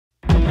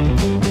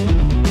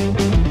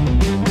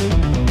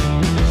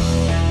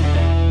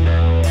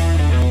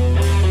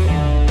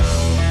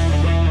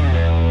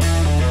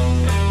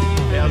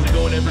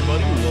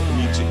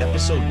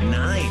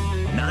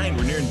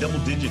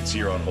Hughes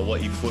here on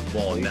Hawai'i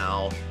Football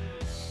Now,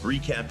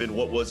 recapping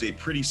what was a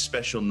pretty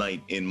special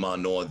night in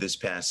Manoa this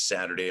past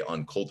Saturday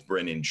on Colt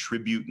Brennan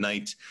Tribute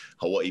Night.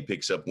 Hawaii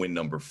picks up win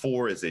number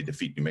 4 as they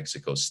defeat New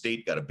Mexico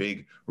State. Got a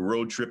big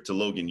road trip to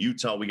Logan,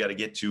 Utah we got to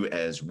get to,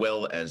 as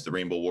well as the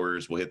Rainbow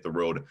Warriors will hit the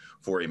road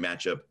for a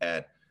matchup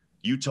at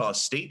Utah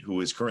State,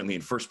 who is currently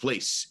in first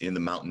place in the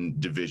Mountain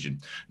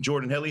Division.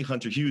 Jordan, Helle,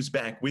 Hunter Hughes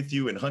back with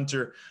you. And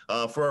Hunter,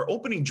 for our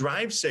opening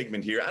drive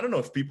segment here, I don't know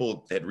if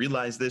people had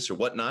realized this or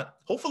whatnot.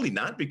 Hopefully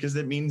not, because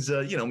that means,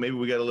 maybe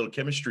we got a little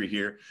chemistry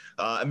here.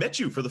 I met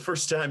you for the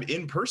first time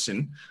in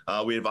person.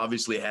 We have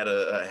obviously had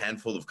a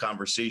handful of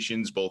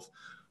conversations, both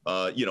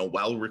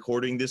while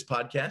recording this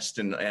podcast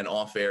and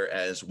off air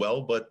as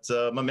well. But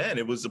my man,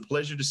 it was a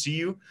pleasure to see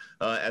you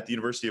at the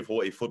University of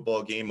Hawaii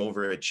football game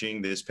over at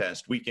Ching this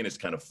past weekend. It's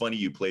kind of funny.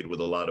 You played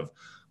with a lot of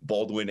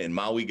Baldwin and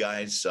Maui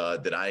guys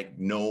that I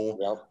know.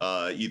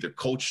 Yep. Either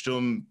coached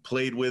them,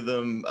 played with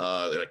them,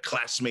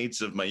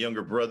 classmates of my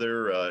younger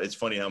brother. It's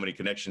funny how many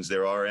connections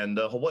there are. And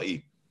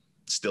Hawaii,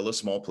 still a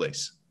small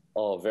place.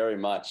 Oh, very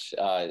much.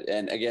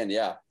 And again,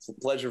 yeah, it's a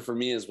pleasure for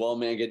me as well,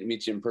 man, getting to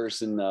meet you in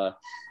person,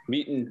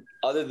 meeting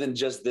other than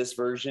just this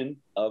version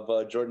of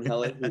Jordan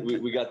Helle.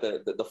 we got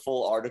the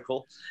full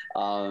article.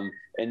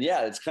 And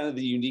yeah, it's kind of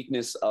the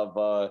uniqueness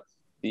of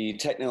the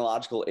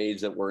technological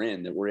age that we're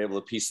in, that we're able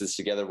to piece this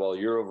together while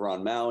you're over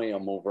on Maui.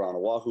 I'm over on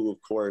Oahu,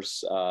 of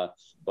course.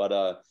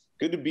 But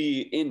good to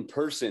be in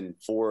person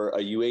for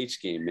a UH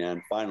game,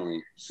 man,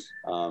 finally.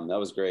 That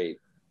was great.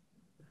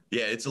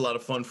 Yeah, it's a lot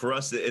of fun for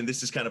us. And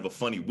this is kind of a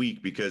funny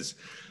week because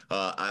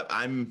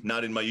I'm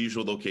not in my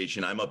usual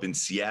location. I'm up in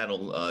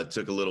Seattle,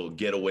 took a little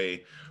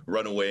getaway,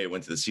 runaway.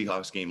 Went to the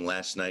Seahawks game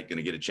last night, going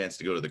to get a chance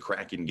to go to the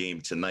Kraken game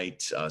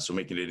tonight. So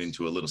making it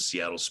into a little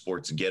Seattle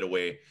sports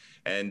getaway.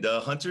 And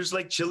Hunter's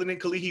like chilling in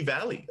Kalihi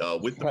Valley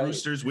with the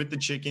roosters, with the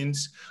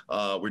chickens.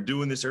 We're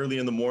doing this early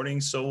in the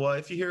morning. So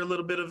if you hear a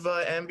little bit of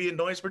ambient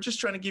noise, we're just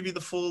trying to give you the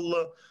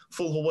full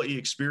Hawaii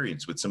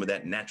experience with some of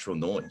that natural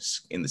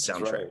noise in the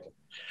soundtrack.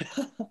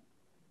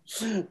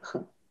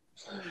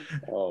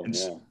 Oh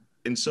man!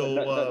 And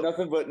so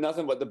nothing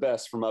but the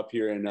best from up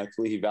here in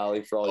Kalihi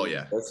Valley for all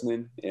you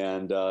listening.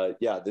 And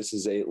this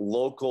is a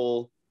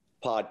local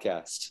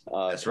podcast.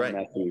 That's right.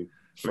 We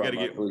got to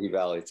get Kalihi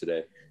Valley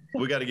today.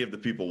 We got to give the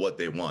people what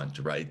they want,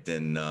 right?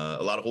 And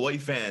a lot of Hawaii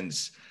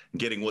fans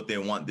getting what they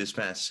want this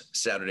past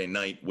Saturday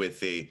night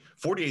with a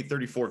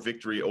 48-34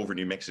 victory over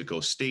New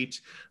Mexico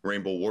State.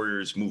 Rainbow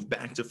Warriors move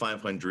back to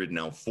 500,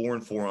 now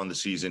 4-4 on the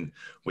season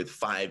with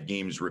 5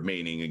 games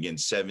remaining. Again,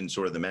 7,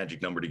 sort of the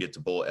magic number to get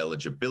to bowl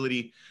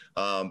eligibility.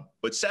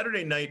 But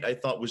Saturday night, I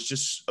thought, was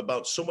just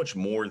about so much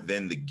more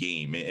than the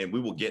game. And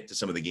we will get to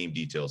some of the game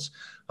details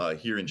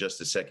here in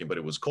just a second. But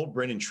it was Colt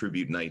Brennan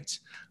Tribute Night.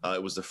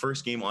 It was the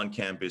first game on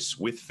campus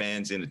with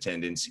fans in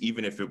attendance,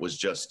 even if it was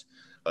just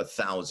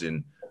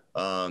 1,000.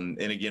 And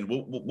again,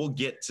 we'll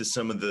get to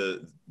some of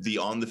the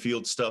on the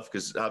field stuff,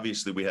 because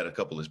obviously we had a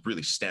couple of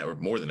really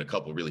more than a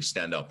couple really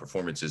standout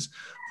performances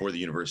for the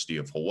University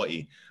of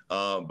Hawaii.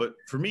 But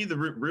for me, the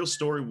real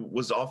story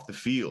was off the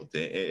field,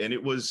 and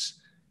it was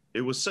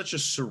such a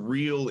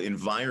surreal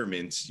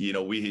environment.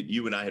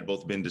 You and I had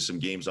both been to some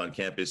games on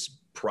campus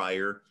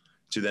prior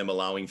to them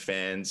allowing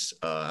fans.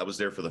 I was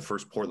there for the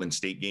first Portland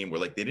State game where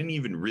they didn't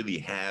even really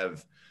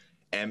have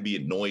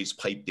ambient noise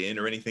piped in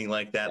or anything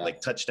like that.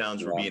 Like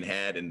touchdowns were being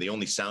had, and the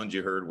only sound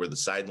you heard were the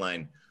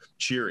sideline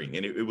cheering.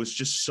 And it was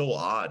just so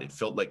odd. It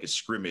felt like a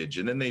scrimmage.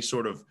 And then they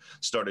sort of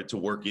started to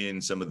work in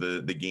some of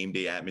the game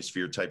day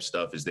atmosphere type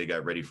stuff as they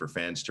got ready for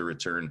fans to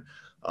return.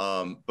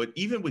 But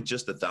even with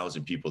just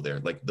 1,000 people there,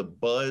 the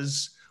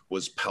buzz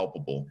was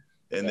palpable.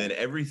 And then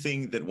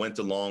everything that went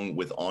along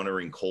with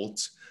honoring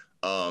Colt,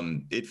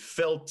 it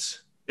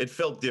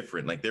felt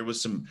different. There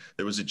was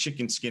a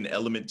chicken skin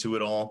element to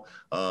it all.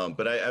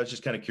 But I was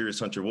just kind of curious,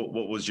 Hunter,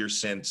 what was your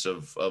sense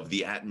of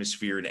the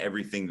atmosphere and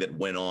everything that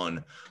went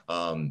on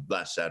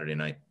last Saturday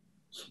night?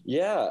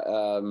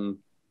 Yeah,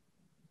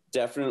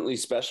 definitely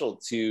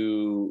special.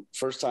 To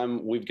first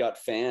time we've got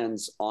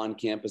fans on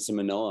campus in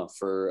Manoa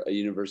for a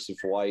University of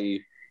Hawaii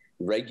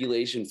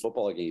regulation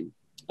football game.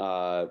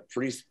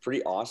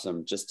 Pretty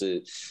awesome.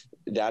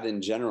 That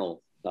in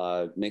general.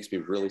 Makes me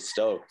really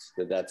stoked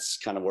that's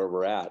kind of where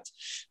we're at.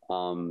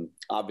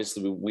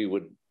 Obviously we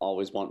would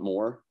always want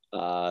more.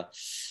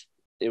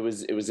 It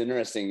was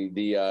interesting.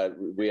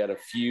 We had a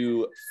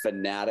few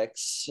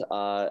fanatics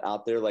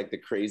out there, like the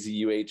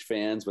crazy UH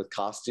fans with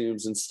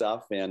costumes and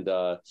stuff. And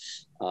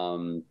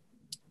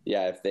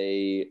if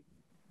they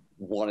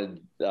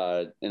wanted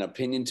an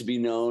opinion to be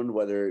known,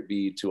 whether it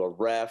be to a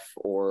ref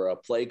or a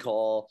play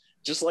call,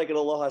 just like at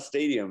Aloha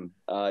Stadium,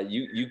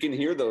 you can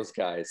hear those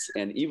guys,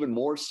 and even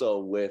more so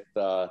with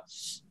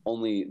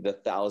only the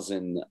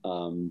 1,000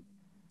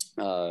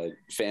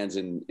 fans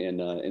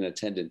in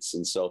attendance.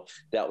 And so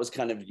that was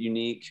kind of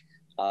unique.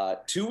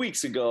 2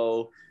 weeks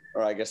ago,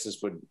 or I guess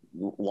this would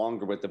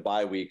longer with the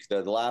bye week,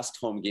 the last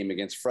home game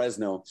against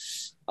Fresno,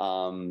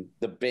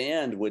 the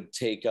band would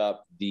take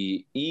up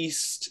the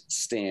east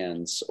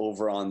stands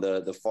over on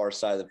the far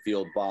side of the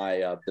field by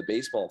the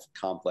baseball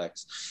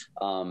complex.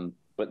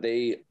 but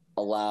they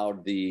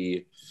allowed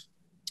the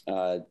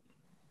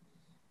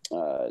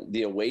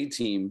away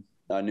team,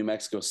 New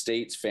Mexico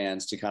State's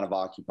fans, to kind of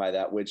occupy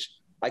that, which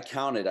I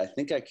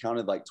think I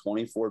counted like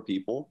 24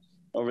 people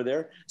over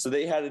there. So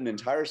they had an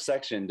entire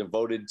section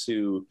devoted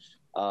to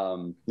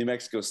New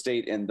Mexico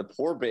State, and the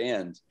poor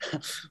band,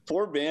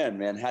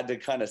 man, had to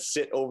kind of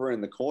sit over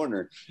in the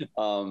corner.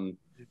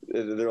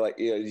 They're like,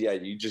 yeah,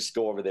 you just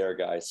go over there,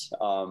 guys.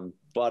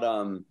 But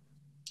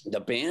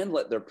the band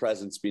let their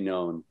presence be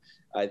known.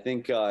 I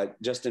think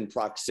just in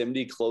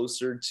proximity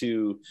closer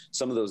to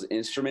some of those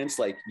instruments,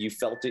 like you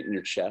felt it in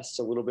your chest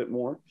a little bit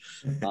more.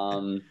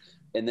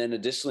 And then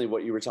additionally,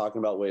 what you were talking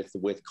about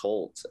with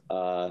Colt,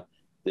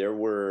 there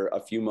were a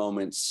few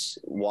moments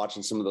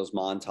watching some of those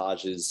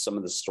montages, some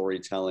of the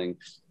storytelling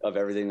of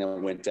everything that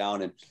went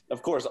down. And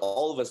of course,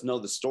 all of us know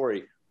the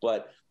story,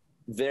 but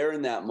there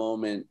in that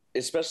moment,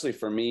 especially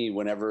for me,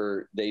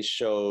 whenever they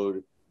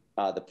showed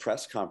the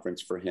press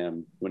conference for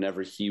him,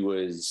 whenever he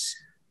was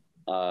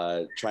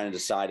trying to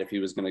decide if he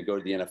was going to go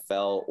to the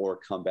NFL or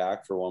come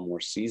back for one more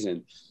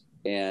season,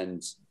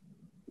 and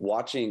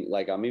watching,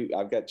 like, I mean,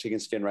 I've got chicken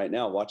skin right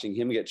now, watching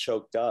him get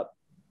choked up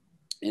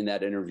in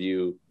that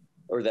interview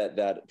or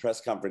that press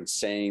conference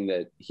saying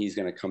that he's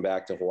going to come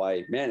back to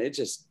Hawaii, man,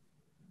 it's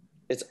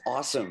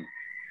awesome.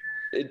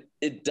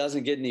 It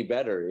doesn't get any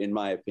better, in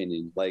my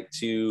opinion. Like,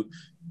 to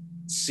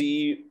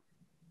see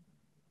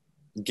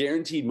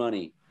guaranteed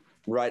money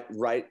right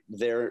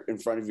there in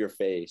front of your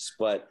face,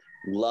 but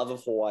love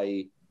of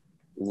Hawaii,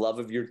 love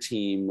of your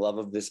team, love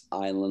of this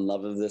island,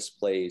 love of this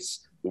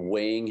place,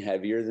 weighing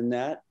heavier than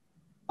that.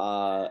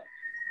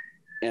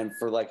 And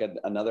for like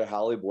another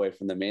Haole boy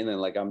from the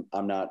mainland, like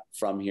I'm not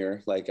from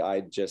here. Like,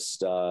 I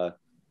just,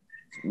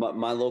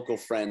 my local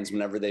friends,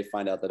 whenever they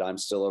find out that I'm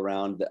still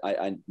around,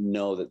 I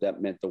know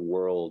that meant the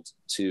world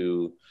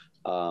to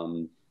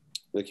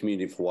the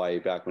community of Hawaii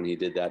back when he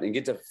did that, and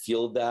get to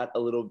feel that a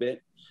little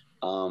bit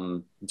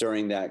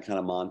during that kind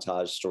of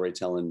montage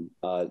storytelling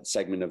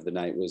segment of the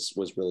night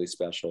was really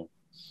special.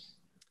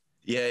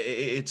 Yeah,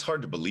 it's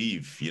hard to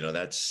believe,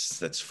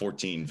 that's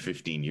 14,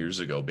 15 years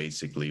ago,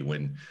 basically,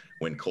 when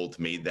Colt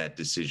made that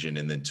decision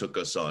and then took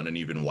us on an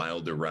even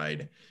wilder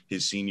ride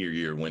his senior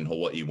year when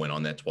Hawaii went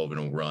on that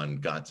 12-0 run,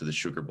 got to the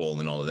Sugar Bowl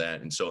and all of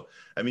that. And so,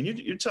 I mean,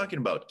 you're talking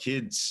about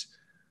kids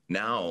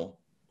now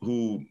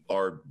who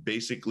are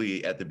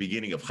basically at the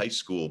beginning of high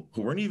school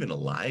who weren't even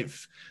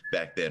alive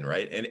back then,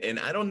 right? And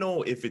I don't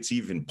know if it's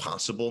even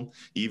possible,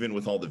 even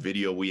with all the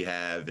video we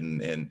have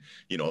and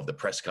of the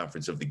press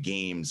conference, of the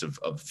games,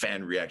 of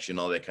fan reaction,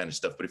 all that kind of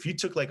stuff. But if you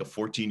took like a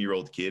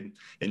 14-year-old kid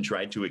and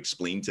tried to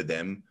explain to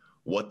them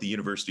what the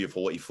University of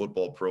Hawaii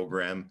football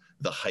program,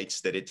 the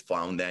heights that it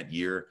found that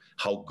year,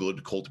 how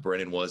good Colt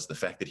Brennan was, the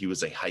fact that he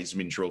was a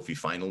Heisman Trophy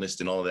finalist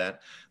and all of that.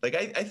 Like,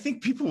 I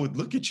think people would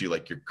look at you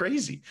like you're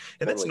crazy.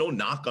 And That's no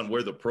knock on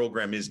where the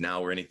program is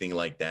now or anything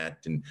like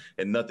that, and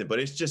nothing,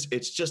 but it's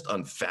just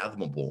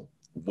unfathomable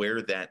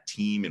where that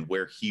team and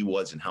where he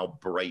was and how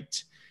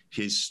bright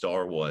his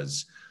star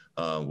was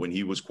when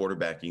he was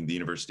quarterbacking the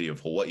University of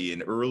Hawaii.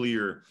 And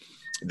earlier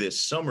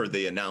this summer,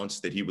 they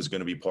announced that he was going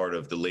to be part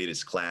of the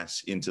latest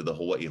class into the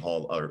Hawaii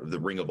Hall, or the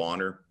Ring of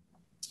Honor.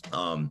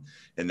 And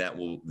that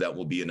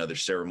will be another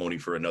ceremony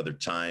for another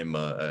time,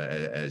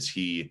 as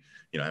he,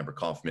 Amber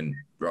Kaufman,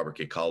 Robert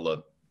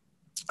Kekala,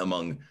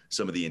 among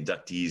some of the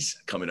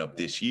inductees coming up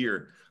this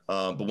year.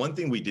 But one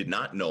thing we did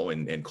not know,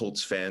 and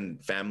Colt's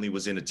family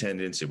was in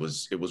attendance. It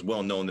was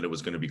well known that it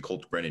was going to be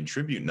Colt Brennan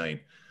tribute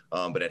night.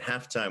 But at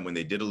halftime, when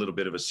they did a little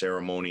bit of a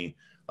ceremony,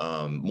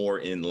 more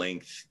in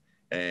length,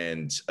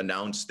 and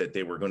announced that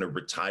they were going to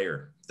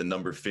retire the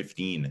number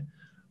 15.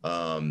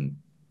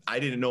 I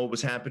didn't know it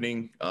was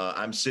happening.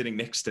 I'm sitting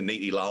next to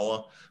Nate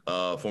Ilawa,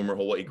 former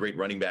Hawaii great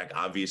running back,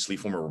 obviously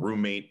former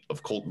roommate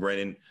of Colt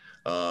Brennan,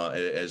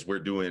 as we're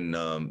doing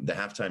the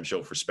halftime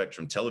show for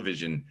Spectrum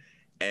Television.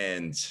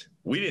 And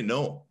we didn't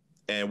know.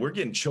 And we're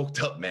getting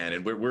choked up, man.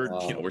 And we're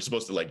we're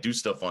supposed to like do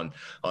stuff on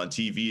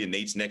TV, and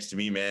Nate's next to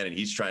me, man. And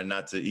he's trying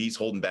he's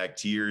holding back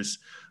tears.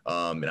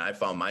 And I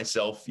found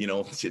myself,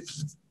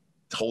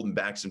 holding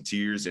back some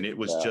tears, and it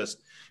was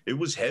it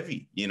was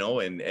heavy,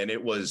 and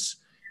it was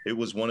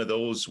one of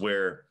those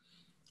where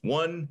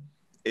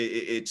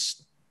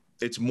it's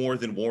more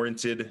than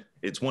warranted.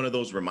 It's one of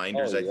those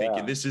reminders, I think,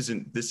 and this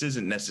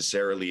isn't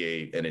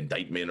necessarily an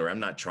indictment, or I'm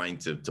not trying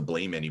to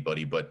blame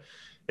anybody, but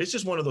it's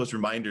just one of those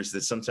reminders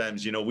that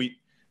sometimes,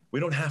 we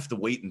don't have to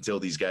wait until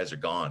these guys are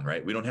gone,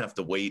 right? We don't have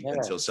to wait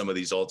until some of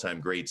these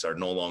all-time greats are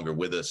no longer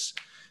with us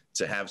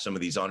to have some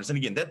of these honors. And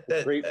again, that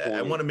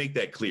I want to make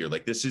that clear.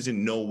 Like, this is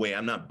in no way,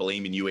 I'm not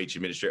blaming UH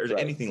administrators or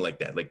anything like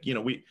that. Like,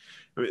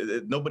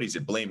 nobody's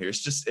at blame here.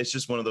 It's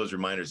just one of those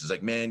reminders. It's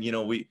like, man,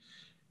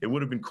 it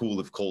would have been cool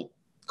if Colt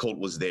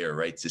was there,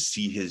 right? To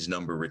see his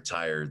number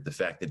retired, the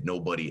fact that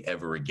nobody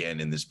ever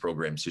again in this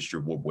program's history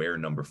will wear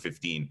number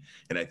 15.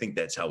 And I think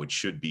that's how it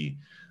should be.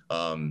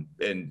 And,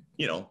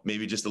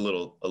 maybe just a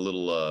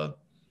little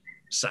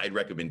side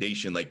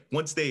recommendation. Like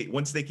once they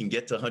can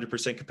get to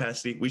 100%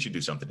 capacity, we should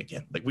do something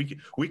again. Like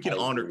we can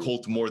honor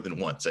Colt more than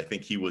once. I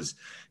think he was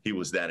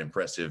that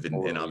impressive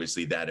and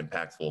obviously that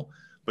impactful.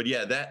 But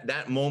yeah,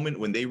 that moment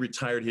when they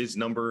retired his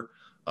number,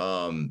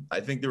 I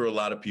think there were a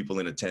lot of people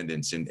in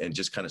attendance and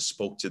just kind of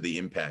spoke to the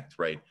impact,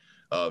 right?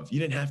 Of you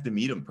didn't have to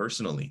meet him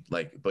personally,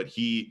 but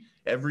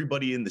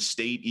everybody in the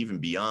state, even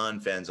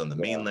beyond fans on the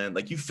mainland,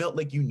 like you felt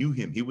like you knew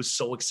him. He was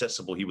so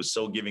accessible. He was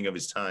so giving of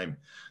his time.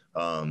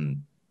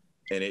 And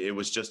it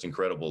was just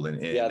incredible.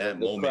 And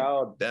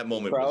that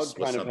moment was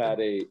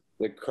something.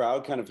 The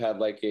crowd kind of had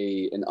like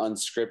an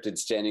unscripted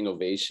standing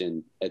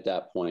ovation at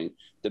that point.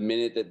 The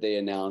minute that they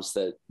announced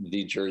that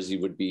the jersey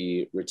would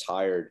be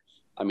retired,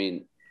 I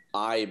mean,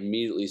 I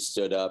immediately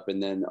stood up,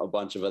 and then a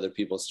bunch of other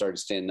people started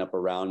standing up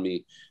around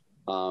me.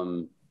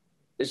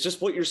 It's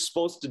just what you're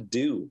supposed to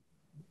do.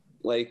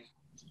 Like,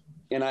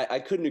 and I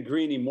couldn't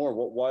agree anymore.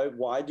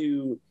 Why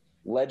do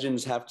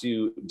legends have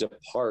to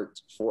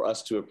depart for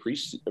us to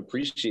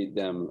appreciate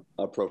them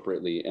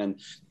appropriately? And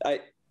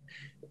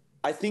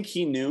I think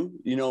he knew,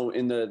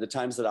 in the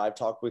times that I've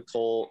talked with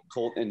Colt,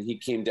 and he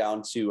came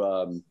down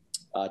to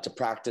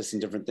practice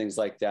and different things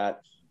like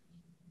that.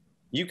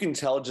 You can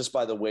tell just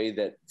by the way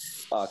that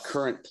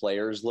current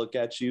players look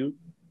at you,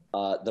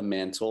 the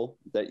mantle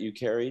that you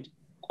carried.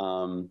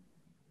 And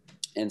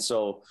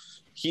so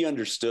he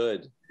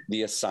understood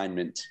the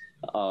assignment.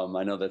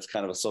 I know that's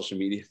kind of a social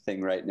media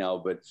thing right now,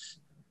 but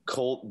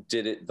Colt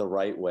did it the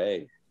right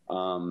way.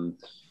 And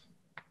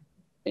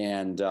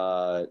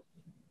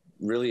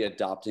really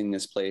adopting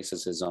this place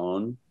as his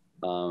own.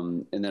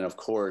 And then, of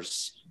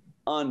course,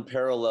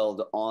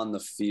 unparalleled on the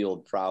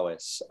field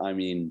prowess. I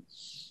mean,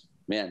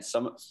 man,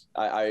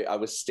 I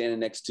was standing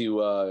next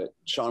to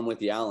Sean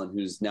Withy Allen,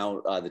 who's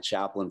now the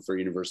chaplain for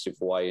University of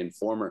Hawaii and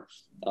former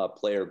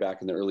player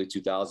back in the early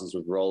 2000s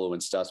with Rollo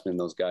and Stutzman,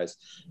 those guys.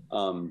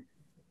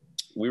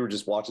 We were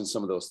just watching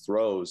some of those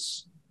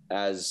throws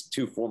as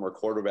two former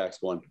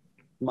quarterbacks going,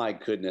 my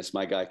goodness,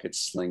 my guy could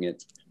sling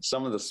it.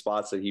 Some of the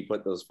spots that he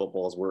put those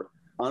footballs were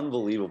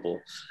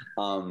unbelievable.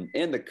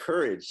 And the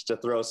courage to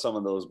throw some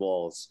of those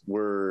balls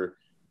were,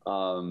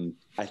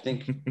 I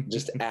think,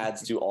 just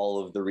adds to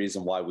all of the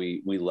reason why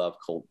we love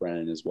Colt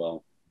Brennan as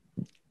well.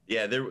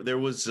 Yeah, there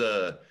was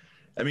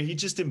I mean, he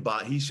just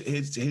embodied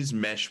his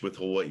mesh with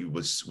Hawaii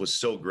was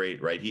so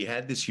great, right? He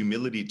had this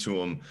humility to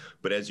him,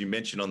 but as you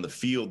mentioned on the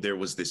field, there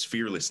was this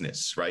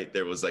fearlessness, right?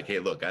 There was like, hey,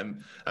 look,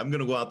 I'm going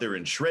to go out there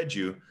and shred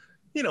you,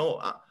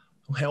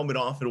 helmet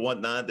off and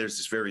whatnot. There's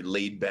this very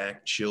laid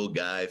back, chill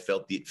guy,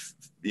 filled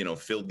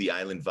the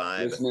island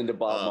vibe. Listening to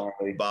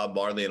Bob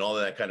Marley and all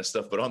of that kind of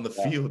stuff. But on the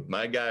field,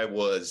 my guy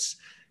was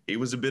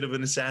a bit of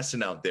an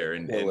assassin out there,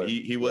 and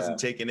he wasn't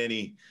taking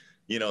any,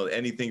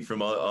 anything from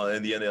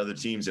the other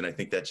teams. And I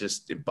think that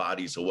just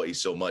embodies Hawaii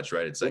so much,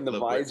 right? It's when the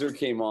visor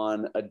came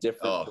on, a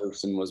different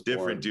person was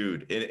different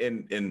born. Dude.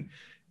 And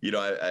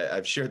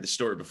I've shared the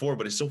story before,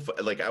 but it's so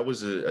like I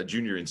was a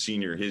junior and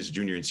senior, his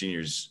junior and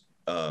seniors.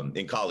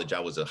 In college, I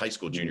was a high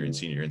school junior and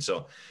senior. And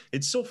so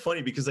it's so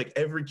funny because like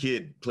every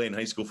kid playing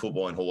high school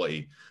football in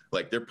Hawaii,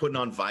 like they're putting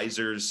on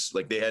visors,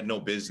 like they had no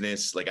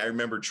business. Like I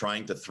remember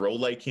trying to throw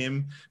like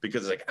him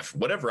because like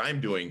whatever I'm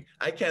doing,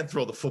 I can't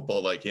throw the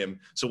football like him.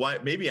 So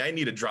maybe I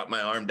need to drop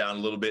my arm down a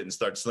little bit and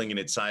start slinging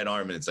it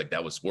sidearm. And it's like,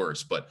 that was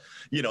worse. But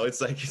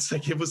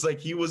it was like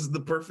he was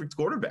the perfect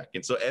quarterback.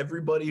 And so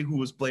everybody who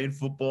was playing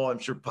football, I'm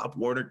sure Pop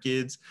Warner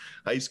kids,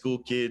 high school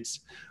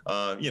kids,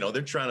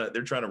 they're trying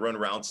to run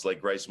routes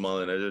like Bryce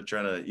Mullen. They're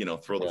trying to,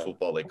 throw the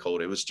football like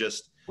Colt. It was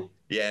just,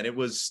 and it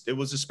was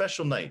a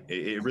special night.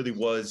 It really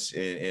was.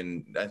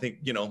 And I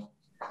think, do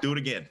it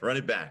again, run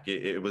it back.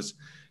 It was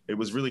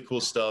really cool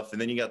stuff.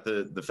 And then you got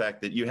the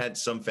fact that you had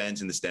some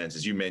fans in the stands,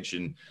 as you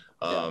mentioned.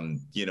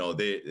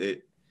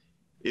 It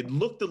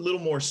looked a little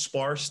more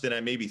sparse than I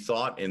maybe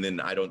thought. And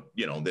then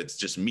that's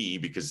just me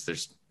because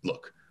there's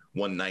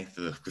 1/9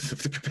 of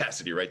the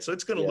capacity, right? So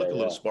it's going to look a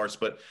little sparse.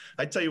 But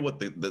I tell you what,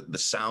 the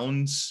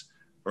sounds,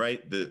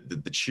 right?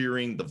 The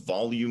cheering, the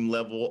volume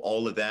level,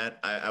 all of that.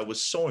 I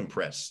was so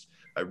impressed.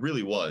 I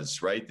really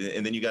was, right?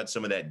 And then you got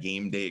some of that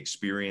game day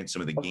experience,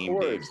 some of the game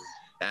day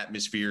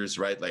atmospheres,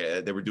 right?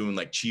 Like they were doing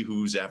like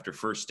chihus after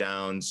first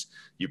downs.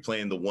 You're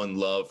playing the One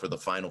Love for the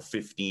final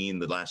 15,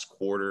 the last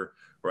quarter,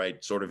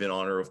 right? Sort of in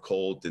honor of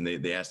Colt. And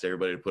they asked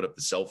everybody to put up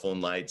the cell phone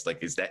lights.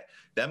 Like, is that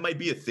might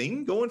be a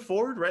thing going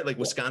forward, right? Like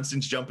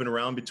Wisconsin's jumping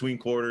around between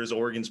quarters,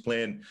 Oregon's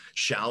playing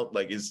shout.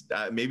 Like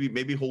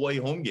maybe Hawaii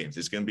home games.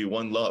 It's going to be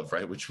One Love,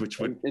 right? Which would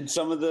and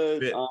some of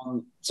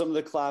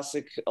the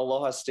classic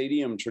Aloha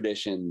Stadium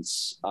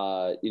traditions,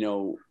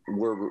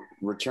 were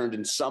returned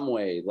in some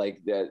way. Like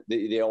that,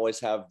 they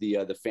always have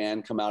the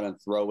fan come out and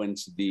throw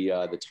into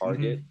the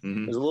target.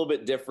 Mm-hmm. It's a little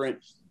bit different.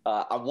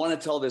 I want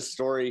to tell this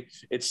story.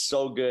 It's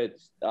so good.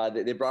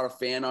 They brought a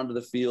fan onto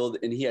the field,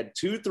 and he had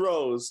two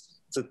throws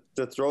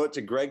to throw it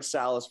to Greg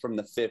Salas from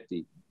the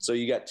 50. So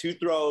you got two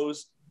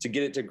throws to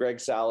get it to Greg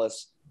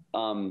Salas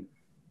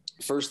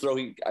First throw,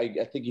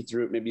 I think he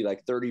threw it maybe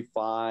like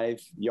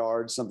 35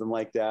 yards, something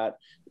like that.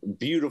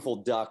 Beautiful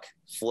duck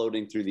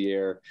floating through the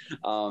air.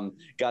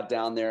 Got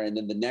down there, and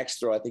then the next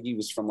throw, I think he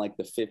was from like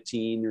the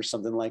 15 or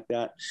something like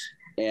that.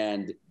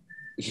 And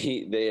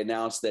they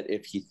announced that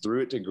if he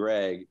threw it to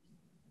Greg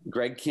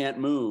can't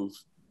move.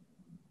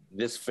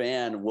 This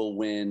fan will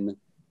win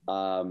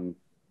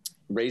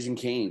Raising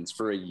Cane's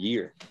for a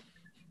year.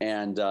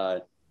 And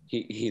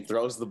he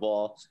throws the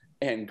ball,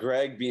 and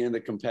Greg, being the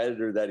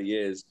competitor that he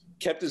is,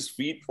 kept his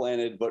feet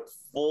planted, but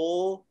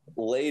full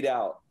laid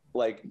out,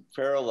 like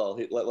parallel,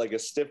 like a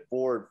stiff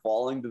board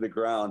falling to the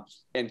ground,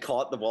 and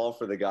caught the ball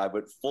for the guy,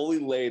 but fully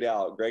laid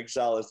out. Greg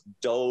Salas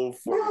dove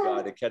for the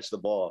guy to catch the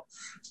ball.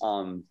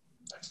 And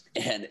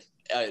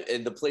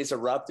the place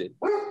erupted.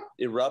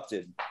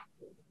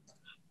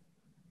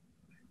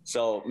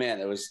 So, man,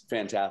 it was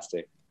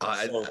fantastic.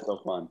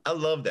 So fun. I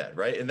love that,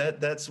 right? And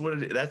that's what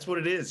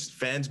it is.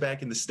 Fans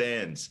back in the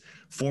stands,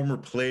 former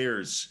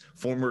players,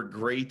 former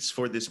greats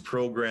for this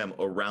program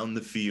around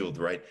the field,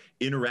 right?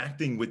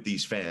 Interacting with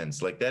these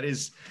fans. Like that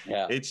is,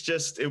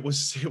 it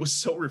was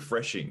so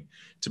refreshing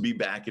to be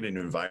back in an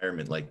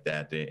environment like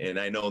that. And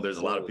I know there's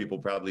a lot of people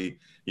probably,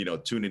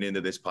 tuning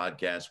into this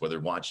podcast, whether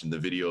watching the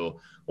video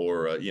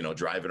or,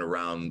 driving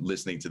around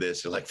listening to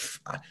this. They're like,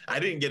 I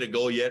didn't get a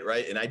goal yet,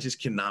 right? And I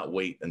just cannot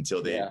wait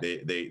until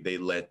they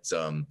let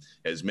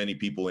as many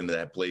people into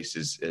that place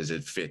as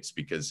it fits,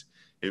 because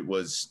it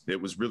was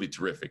really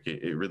terrific.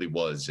 It really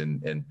was.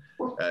 And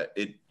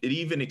it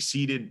even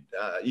exceeded,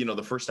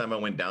 the first time I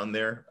went down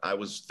there, I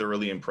was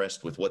thoroughly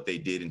impressed with what they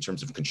did in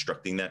terms of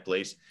constructing that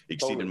place,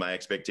 exceeded my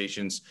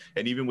expectations.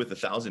 And even with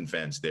 1,000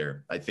 fans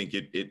there, I think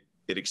it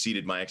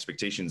exceeded my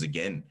expectations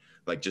again,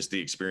 like just the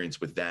experience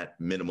with that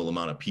minimal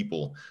amount of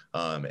people.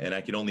 And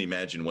I can only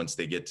imagine once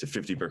they get to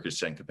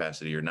 50%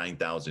 capacity or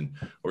 9,000,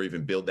 or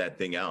even build that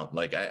thing out.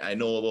 Like I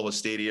know Aloha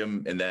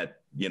Stadium and that,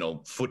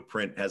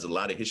 footprint has a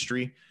lot of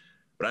history,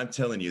 but I'm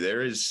telling you,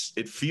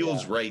 it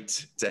feels right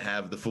to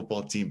have the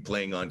football team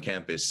playing on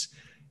campus.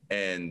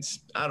 And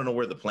I don't know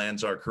where the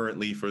plans are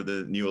currently for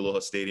the new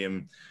Aloha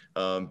Stadium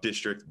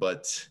district,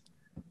 but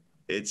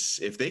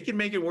if they can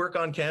make it work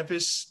on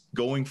campus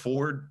going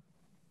forward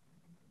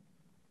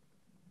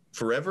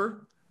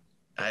forever,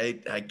 I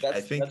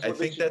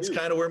think that's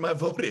kind of where my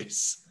vote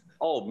is.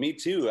 Oh, me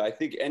too. I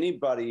think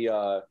anybody.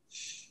 I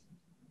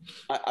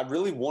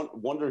really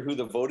wonder who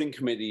the voting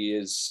committee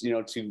is,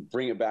 to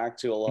bring it back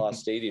to Aloha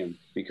Stadium,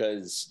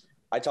 because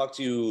I talked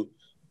to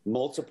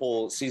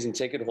multiple season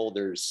ticket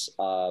holders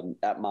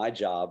at my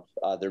job.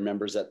 They're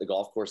members at the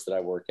golf course that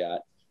I work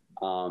at,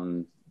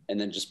 and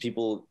then just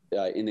people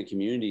in the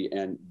community,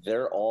 and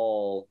they're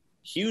all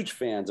huge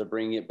fans of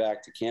bringing it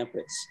back to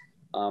campus.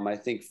 I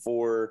think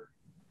for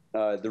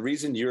the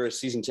reason you're a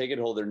season ticket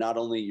holder, not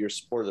only your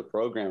support of the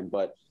program,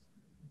 but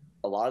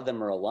a lot of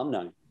them are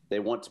alumni. They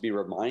want to be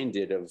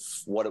reminded of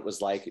what it was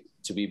like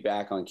to be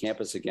back on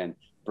campus again,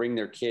 bring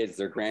their kids,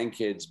 their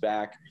grandkids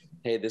back.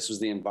 Hey, this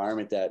was the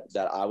environment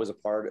that I was a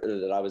part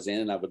of, that I was in,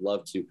 and I would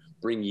love to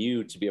bring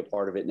you to be a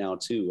part of it now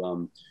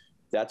too.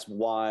 That's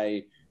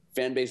why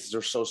fan bases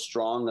are so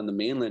strong on the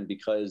mainland,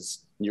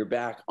 because you're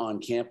back on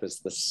campus,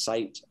 the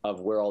site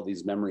of where all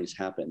these memories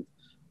happened.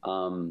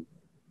 And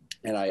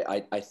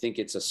I think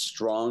it's a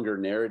stronger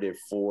narrative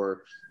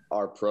for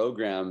our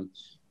program.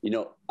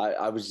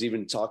 I was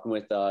even talking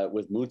with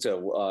Muta,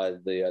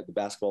 the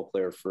basketball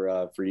player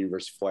for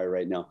University of Hawaii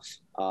right now,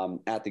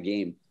 at the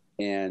game,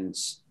 and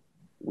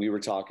we were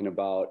talking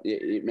about,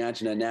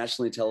 imagine a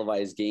nationally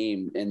televised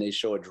game and they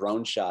show a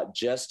drone shot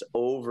just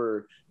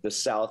over the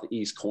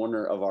southeast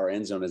corner of our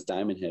end zone as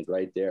Diamond Head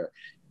right there.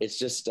 It's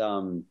just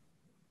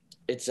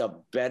it's a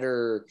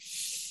better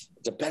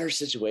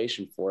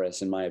situation for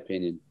us, in my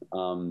opinion.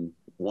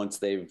 Once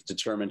they've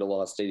determined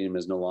Aloha Stadium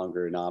is no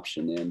longer an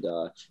option. And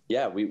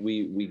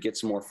we get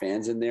some more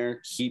fans in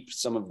there, keep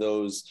some of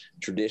those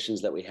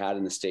traditions that we had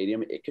in the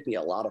stadium. It could be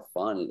a lot of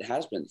fun. It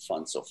has been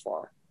fun so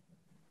far.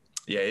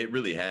 Yeah, it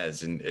really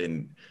has.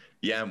 And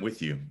yeah, I'm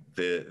with you.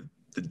 The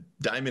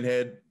Diamond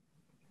Head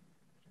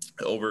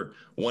over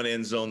one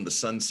end zone, the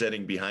sun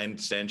setting behind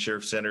Stan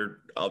Sheriff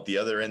Center out the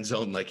other end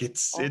zone. Like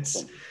it's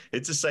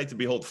a sight to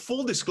behold.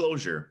 Full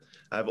disclosure,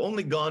 I've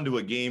only gone to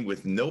a game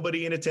with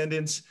nobody in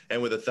attendance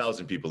and with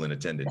 1,000 people in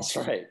attendance.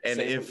 That's right.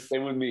 And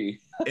same with me.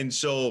 And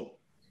so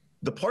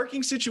the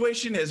parking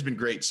situation has been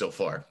great so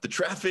far. The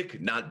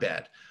traffic, not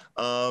bad.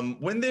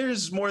 When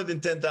there's more than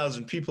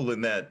 10,000 people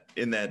in that,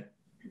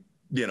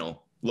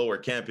 lower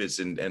campus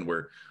and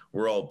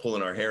we're all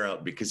pulling our hair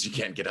out because you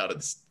can't get out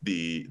of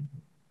the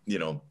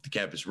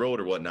campus road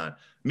or whatnot,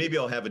 maybe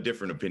I'll have a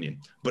different opinion.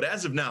 But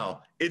as of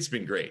now, it's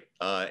been great.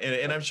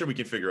 And I'm sure we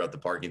can figure out the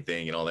parking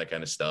thing and all that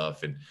kind of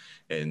stuff. And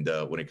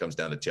when it comes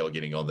down to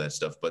tailgating, all that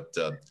stuff. But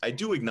I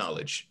do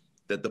acknowledge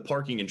that the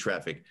parking and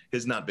traffic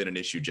has not been an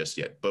issue just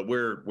yet, but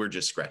we're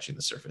just scratching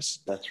the surface.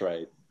 That's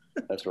right.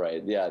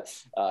 Yeah.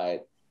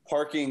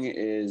 Parking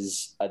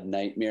is a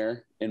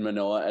nightmare in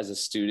Manoa as a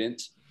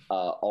student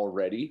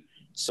already.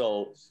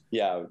 So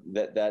yeah,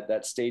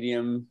 that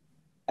stadium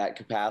at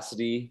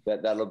capacity,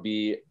 that'll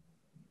be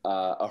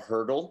a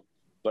hurdle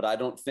but I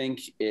don't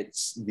think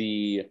it's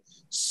the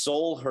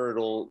sole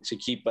hurdle to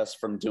keep us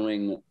from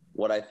doing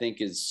what I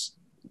think is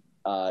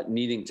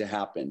needing to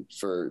happen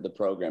for the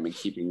program and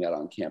keeping that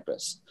on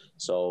campus.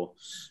 So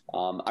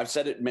I've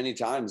said it many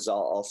times.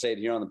 I'll say it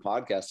here on the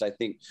podcast. I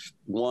think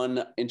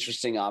one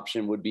interesting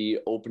option would be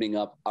opening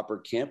up upper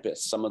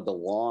campus, some of the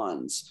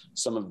lawns,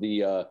 some of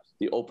the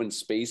open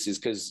spaces,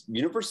 because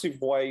University of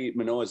Hawaii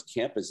Manoa's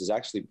campus is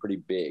actually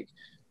pretty big.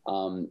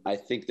 I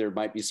think there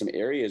might be some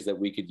areas that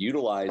we could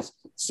utilize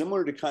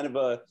similar to kind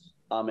of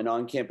an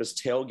on-campus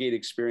tailgate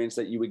experience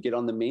that you would get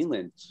on the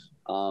mainland.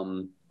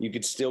 You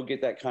could still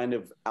get that kind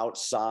of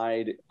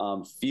outside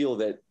feel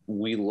that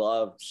we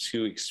love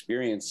to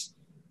experience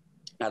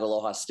at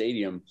Aloha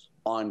Stadium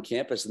on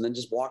campus, and then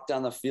just walk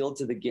down the field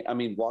to the game. I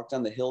mean, walk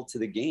down the hill to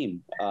the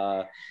game.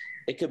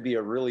 It could be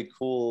a really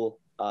cool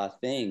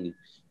thing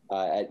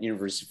at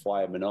University of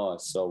Hawaii Manoa.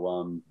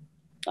 So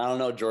I don't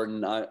know,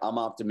 Jordan. I'm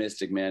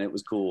optimistic, man. It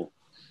was cool.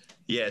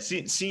 Yeah,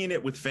 seeing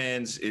it with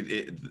fans,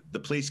 the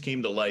place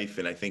came to life,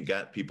 and I think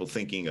got people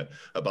thinking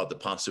about the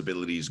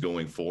possibilities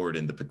going forward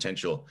and the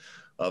potential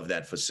of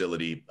that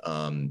facility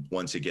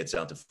once it gets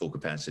out to full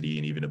capacity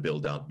and even a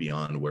build out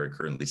beyond where it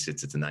currently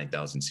sits at the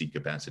 9,000 seat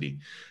capacity.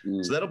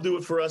 So that'll do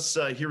it for us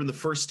here in the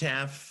first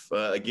half.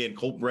 Again,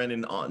 Colt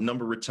Brennan,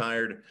 number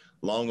retired,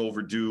 long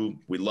overdue.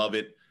 We love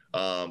it.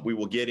 We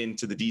will get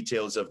into the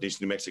details of this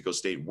New Mexico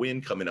State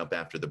win coming up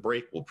after the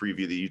break. We'll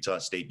preview the Utah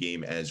State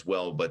game as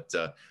well, but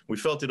we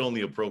felt it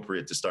only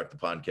appropriate to start the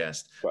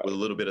podcast with a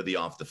little bit of the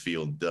off the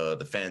field,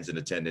 the fans in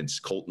attendance,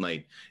 Colt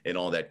night, and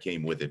all that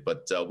came with it.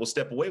 But we'll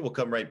step away. We'll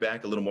come right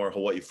back. A little more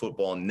Hawaii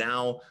football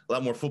now. A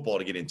lot more football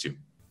to get into.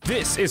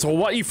 This is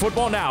Hawaii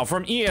Football Now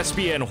from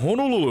ESPN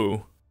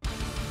Honolulu.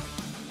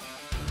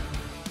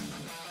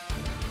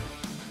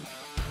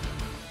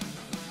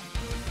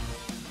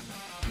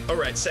 All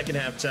right, second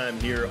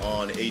halftime here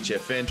on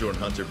HFN. Jordan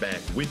Hunter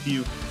back with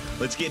you.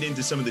 Let's get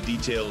into some of the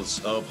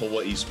details of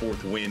Hawaii's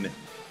fourth win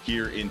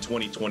here in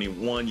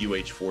 2021.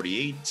 UH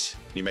 48,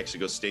 New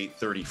Mexico State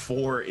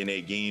 34 in a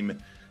game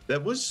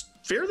that was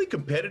fairly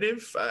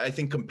competitive. I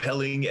think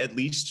compelling, at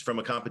least from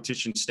a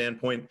competition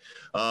standpoint.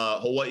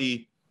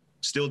 Hawaii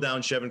still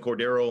down Chevin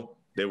Cordero.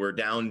 They were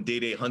down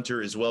Day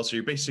Hunter as well. So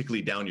you're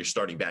basically down your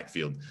starting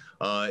backfield.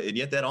 And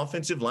yet that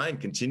offensive line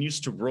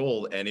continues to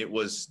roll. And it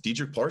was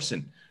Dedrick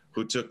Parson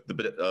who took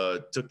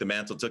the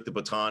mantle, took the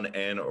baton,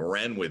 and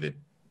ran with it.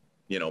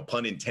 You know,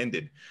 pun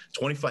intended.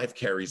 25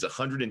 carries,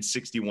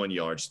 161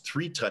 yards,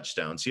 3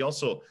 touchdowns. He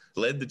also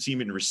led the team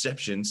in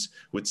receptions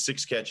with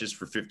 6 catches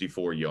for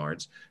 54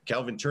 yards.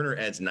 Calvin Turner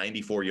adds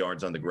 94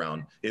 yards on the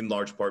ground, in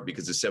large part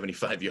because of the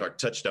 75-yard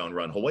touchdown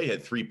run. Hawaii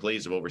had 3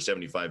 plays of over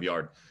 75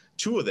 yards.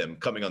 2 of them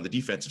coming on the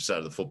defensive side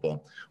of the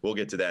football. We'll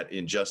get to that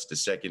in just a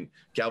second.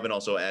 Calvin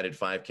also added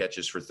 5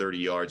 catches for 30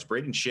 yards.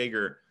 Braden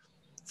Shager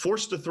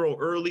forced to throw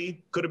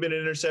early, could have been an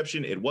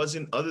interception. It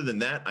wasn't. Other than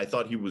that, I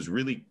thought he was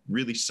really,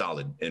 really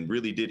solid and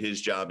really did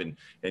his job and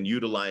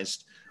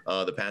utilized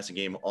the passing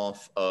game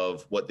off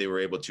of what they were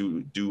able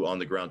to do on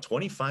the ground.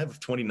 25 of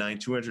 29,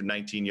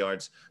 219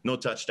 yards, no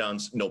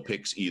touchdowns, no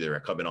picks either,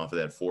 coming off of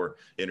that 4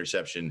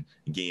 interception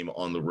game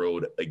on the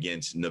road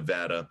against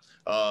Nevada.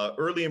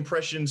 Early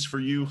impressions for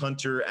you,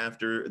 Hunter,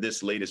 after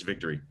this latest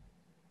victory?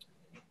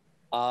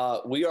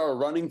 We are a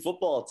running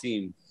football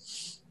team.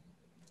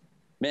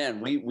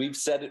 Man, we've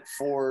said it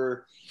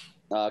for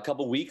a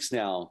couple weeks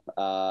now.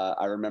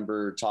 I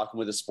remember talking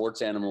with the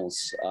Sports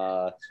Animals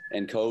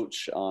and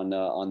Coach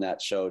on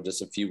that show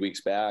just a few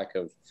weeks back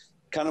of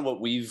kind of what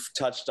we've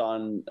touched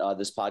on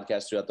this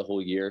podcast throughout the whole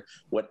year.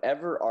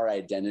 Whatever our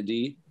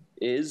identity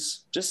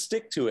is, just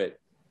stick to it.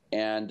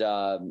 And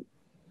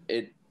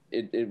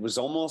it was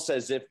almost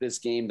as if this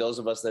game, those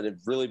of us that have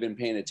really been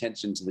paying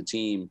attention to the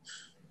team,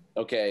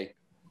 okay,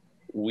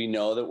 we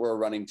know that we're a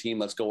running team.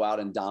 Let's go out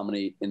and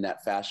dominate in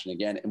that fashion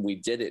again. And we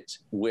did it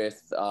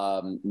with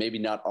maybe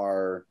not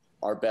our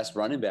best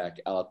running back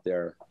out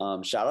there.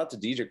 Shout out to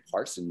Dedrick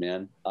Parson,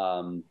 man.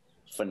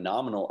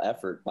 Phenomenal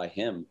effort by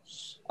him.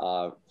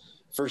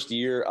 First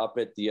year up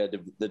at the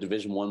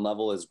Division I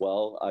level as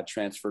well,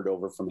 transferred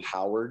over from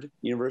Howard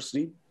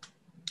University.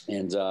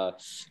 And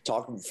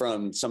talking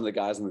from some of the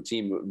guys on the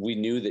team, we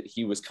knew that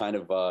he was kind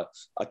of a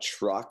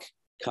truck,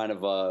 kind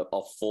of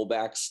a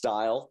fullback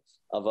style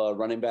of a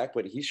running back,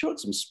 but he showed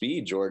some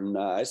speed, Jordan.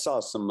 I saw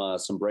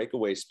some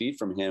breakaway speed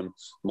from him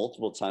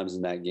multiple times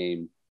in that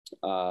game.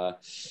 Our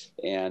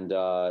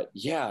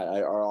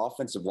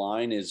offensive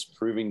line is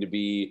proving to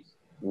be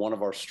one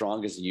of our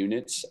strongest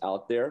units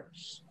out there.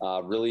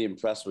 Really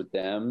impressed with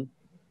them.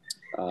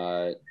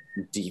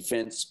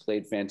 Defense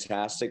played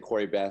fantastic.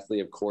 Corey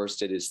Bathley, of course,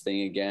 did his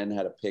thing again,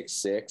 had a pick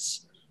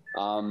 6.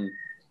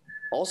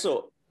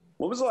 Also,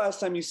 when was the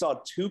last time you saw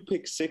 2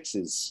 pick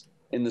 6s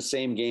in the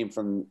same game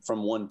from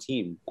one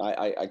team?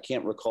 I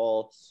can't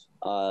recall.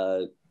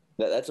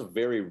 That's a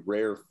very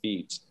rare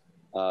feat.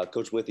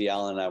 Coach Withy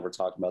Allen and I were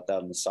talking about that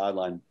on the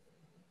sideline.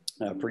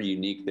 Pretty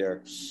unique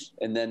there.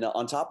 And then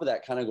on top of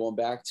that, kind of going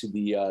back to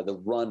the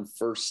run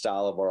first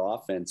style of our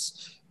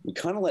offense, we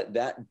kind of let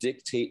that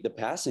dictate the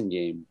passing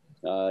game.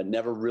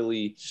 Never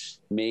really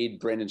made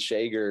Brendan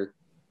Shager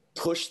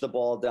push the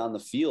ball down the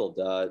field.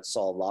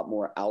 Saw a lot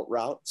more out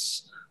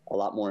routes, a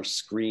lot more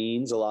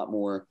screens, a lot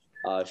more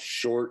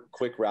short,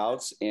 quick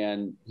routes,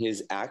 and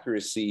his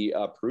accuracy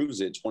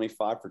proves it.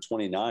 25 for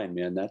 29,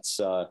 man. That's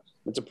a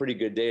pretty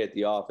good day at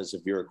the office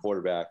if you're a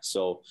quarterback.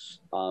 So,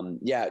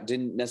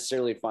 didn't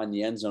necessarily find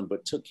the end zone,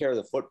 but took care of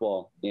the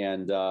football.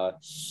 And it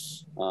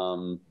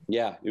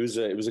was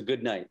a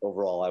good night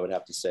overall, I would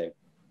have to say.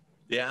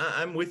 Yeah,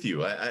 I'm with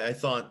you. I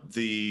thought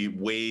the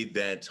way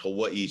that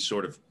Hawaii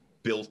sort of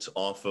built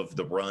off of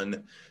the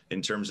run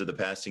in terms of the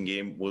passing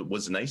game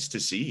was nice to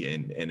see.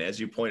 And as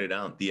you pointed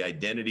out, the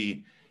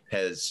identity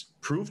has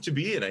proved to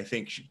be, and I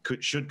think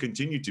should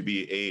continue to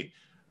be, a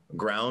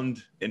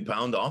ground and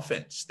pound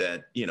offense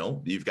that,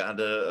 you've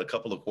got a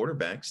couple of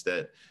quarterbacks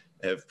that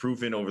have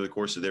proven over the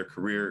course of their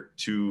career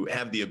to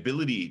have the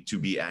ability to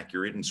be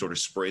accurate and sort of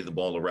spray the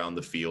ball around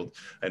the field.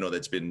 I know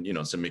that's been,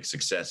 some mixed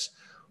success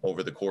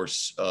over the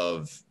course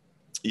of,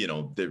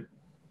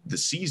 the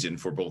season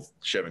for both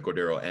Chevan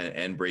Cordeiro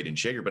and Braden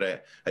Shager.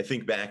 But I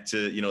think back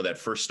to, that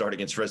first start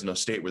against Fresno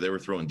State where they were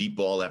throwing deep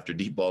ball after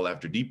deep ball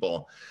after deep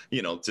ball,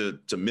 to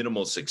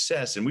minimal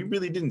success. And we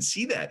really didn't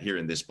see that here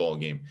in this ball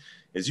game.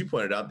 As you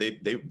pointed out,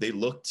 they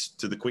looked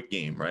to the quick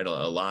game, right?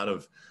 A lot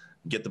of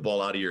get the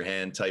ball out of your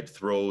hand type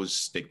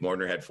throws. Nick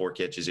Mardner had 4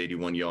 catches,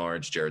 81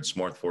 yards. Jared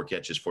Smart, 4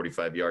 catches,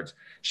 45 yards.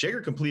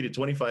 Shager completed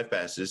 25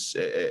 passes,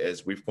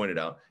 as we've pointed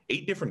out.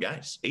 8 different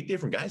guys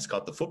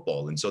caught the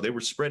football. And so they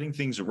were spreading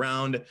things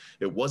around.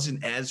 It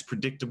wasn't as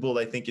predictable,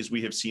 I think, as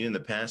we have seen in the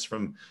past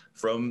from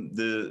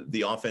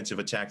the offensive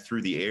attack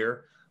through the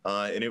air.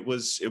 And it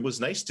was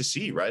nice to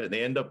see, right? And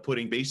they end up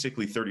putting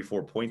basically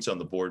 34 points on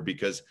the board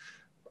because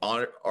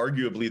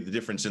arguably the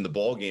difference in the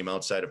ball game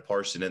outside of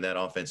Parson and that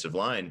offensive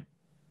line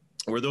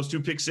were those 2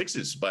 pick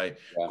sixes by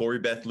Corey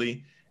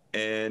Bethley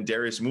and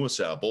Darius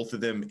Muasau. Both of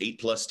them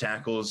 8+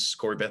 tackles.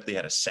 Corey Bethley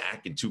had a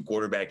sack and 2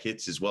 quarterback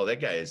hits as well. That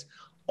guy is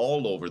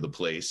all over the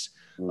place.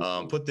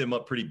 Put them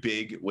up pretty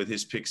big with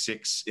his pick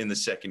 6 in the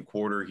second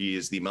quarter. He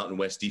is the Mountain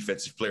West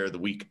Defensive Player of the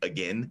Week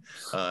again,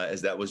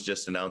 as that was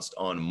just announced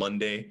on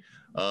Monday.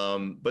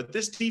 But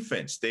this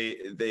defense,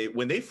 they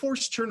when they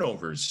force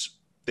turnovers,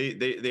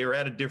 they are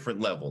at a different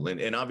level.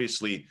 And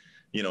obviously,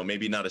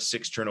 maybe not a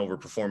 6 turnover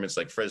performance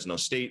like Fresno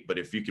State, but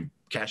if you can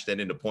cash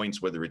that into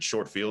points, whether it's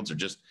short fields or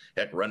just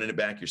running it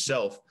back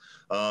yourself,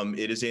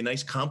 it is a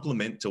nice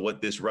complement to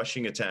what this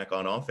rushing attack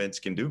on offense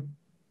can do.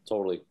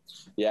 Totally.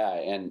 Yeah.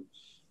 And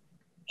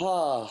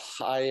for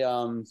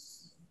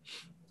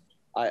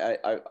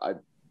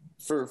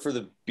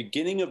the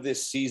beginning of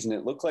this season,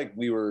 it looked like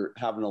we were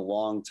having a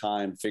long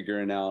time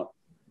figuring out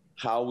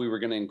how we were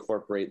going to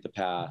incorporate the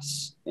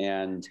pass.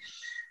 And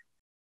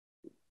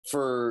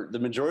for the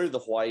majority of the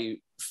Hawaii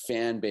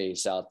fan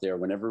base out there,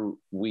 whenever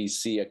we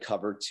see a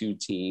cover 2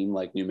 team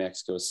like New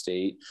Mexico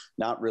State,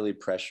 not really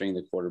pressuring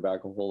the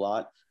quarterback a whole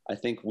lot, I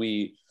think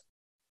we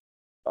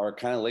are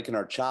kind of licking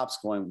our chops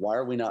going, why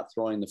are we not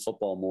throwing the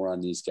football more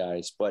on these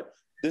guys? But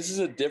this is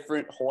a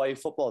different Hawaii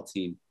football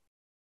team.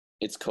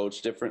 It's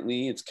coached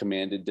differently. It's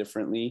commanded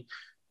differently.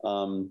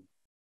 And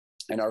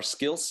our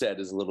skill set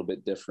is a little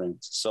bit different.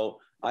 So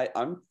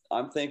I'm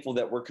thankful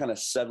that we're kind of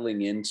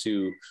settling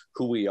into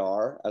who we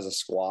are as a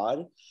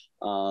squad.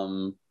 I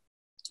don't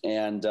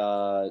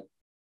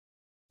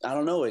know.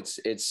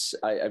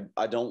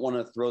 I don't want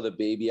to throw the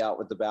baby out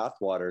with the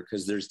bathwater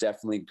because there's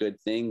definitely good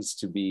things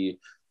to be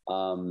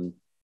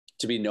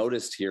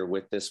noticed here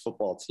with this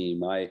football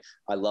team. I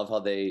love how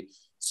they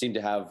seem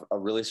to have a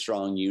really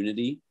strong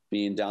unity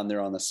being down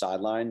there on the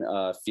sideline,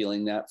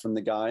 feeling that from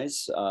the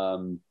guys.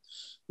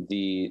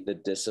 The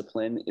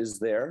discipline is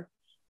there.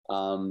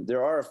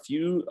 There are a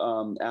few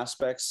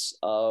aspects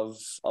of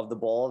the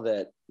ball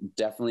that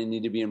definitely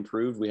need to be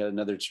improved. We had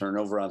another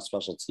turnover on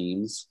special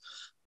teams.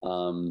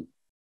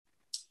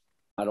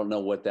 I don't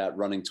know what that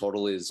running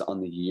total is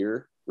on the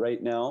year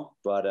right now,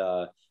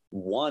 but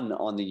 1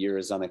 on the year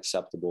is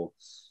unacceptable.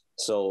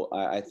 So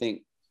I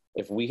think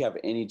if we have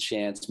any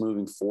chance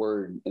moving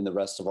forward in the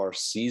rest of our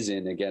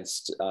season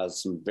against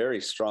some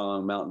very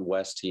strong Mountain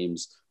West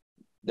teams,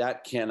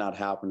 that cannot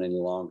happen any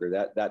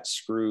longer. That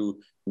screw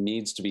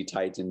needs to be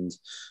tightened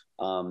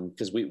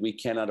because we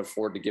cannot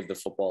afford to give the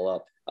football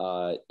up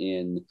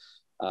in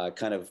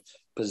kind of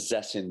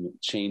possession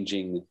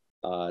changing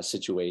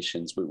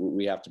situations.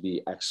 We have to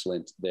be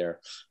excellent there.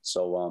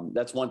 So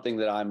that's one thing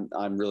that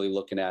I'm really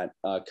looking at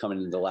coming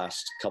into the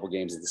last couple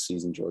games of the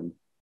season, Jordan.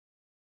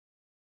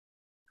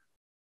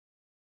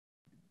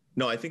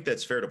 No, I think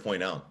that's fair to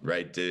point out,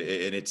 right?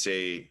 And it's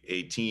a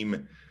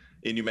team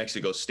in New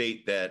Mexico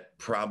State that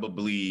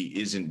probably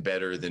isn't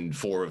better than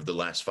 4 of the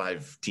last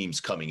 5 teams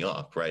coming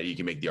up, right? You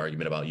can make the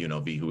argument about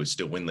UNLV, who is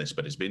still winless,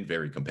 but has been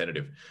very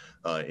competitive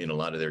in a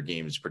lot of their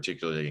games,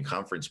 particularly in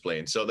conference play.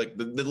 And so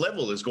the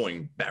level is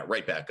going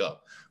right back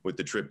up with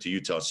the trip to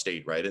Utah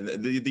State, right?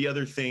 And the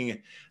other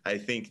thing I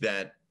think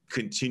that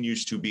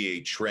continues to be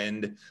a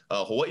trend.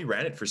 Hawaii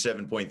ran it for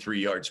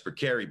 7.3 yards per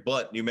carry,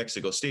 but New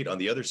Mexico State on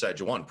the other side,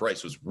 Jawan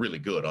Price was really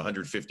good,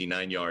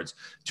 159 yards,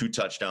 2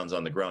 touchdowns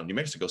on the ground. New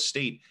Mexico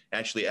State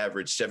actually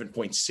averaged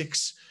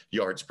 7.6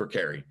 yards per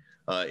carry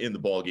in the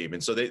ball game.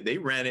 And so they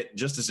ran it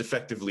just as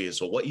effectively as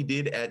Hawaii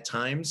did at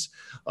times.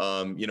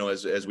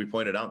 As we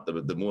pointed out, the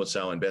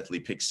Muasau and Bethany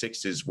pick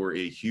sixes were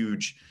a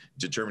huge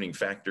determining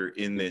factor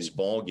in this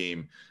ball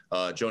game.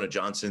 Jonah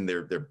Johnson,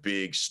 their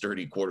big,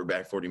 sturdy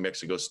quarterback for New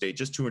Mexico State,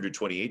 just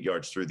 228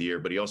 yards through the air,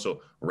 but he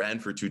also ran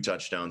for 2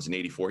 touchdowns and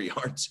 84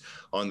 yards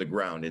on the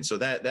ground. And so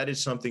that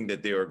is something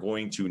that they are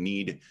going to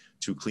need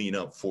to clean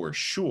up for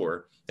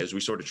sure as we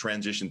sort of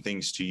transition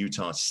things to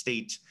Utah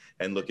State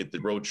and look at the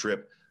road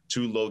trip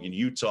to Logan,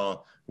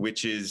 Utah,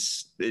 which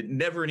is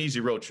never an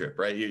easy road trip,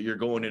 right? You're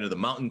going into the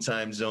mountain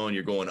time zone.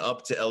 You're going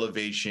up to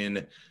elevation.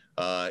 It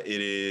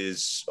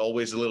is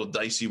always a little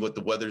dicey what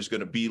the weather's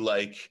going to be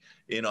like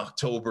in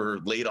October,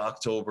 late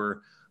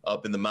October,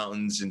 up in the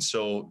mountains. And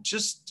so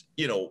just,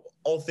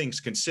 all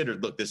things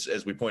considered, look, this,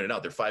 as we pointed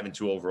out, they're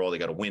 5-2 overall. They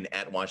got a win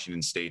at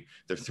Washington State.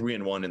 They're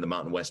 3-1 in the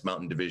Mountain West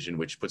Mountain Division,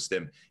 which puts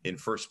them in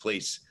first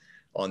place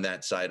on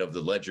that side of the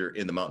ledger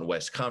in the Mountain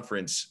West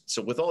Conference.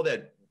 So with all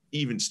that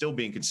even still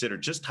being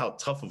considered, just how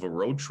tough of a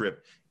road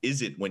trip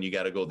is it when you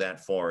got to go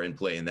that far and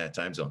play in that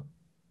time zone?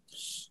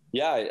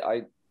 Yeah,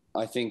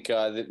 I think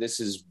that this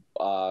is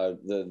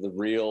the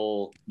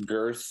real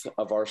girth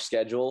of our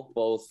schedule,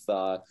 both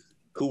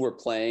who we're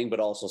playing, but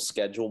also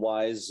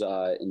schedule-wise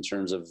in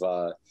terms of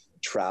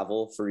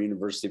travel for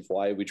University of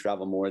Hawaii. We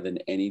travel more than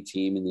any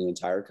team in the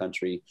entire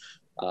country.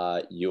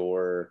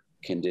 Your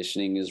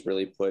conditioning is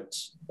really put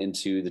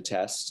into the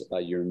test,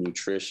 your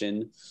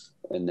nutrition,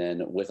 and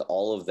then with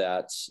all of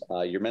that,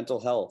 your mental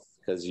health,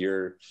 because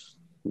you're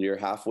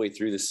halfway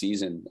through the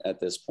season at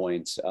this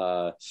point.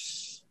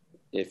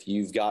 If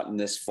you've gotten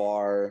this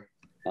far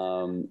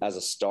as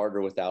a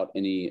starter without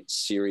any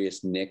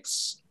serious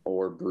nicks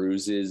or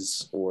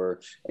bruises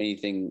or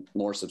anything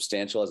more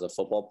substantial as a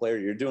football player,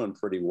 you're doing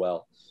pretty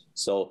well.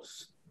 So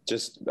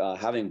just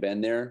having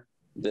been there,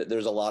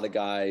 there's a lot of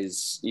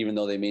guys, even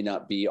though they may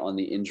not be on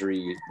the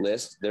injury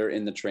list, they're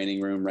in the training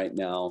room right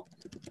now.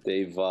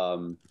 They've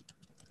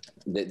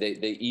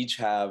they each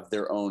have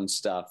their own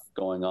stuff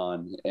going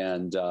on.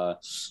 And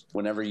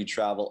whenever you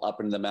travel up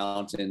into the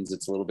mountains,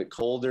 it's a little bit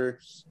colder.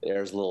 The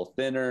air's a little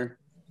thinner.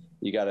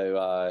 You got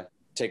to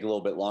take a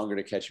little bit longer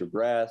to catch your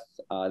breath.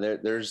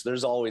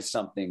 There's always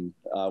something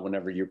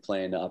whenever you're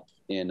playing up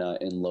in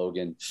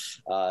Logan.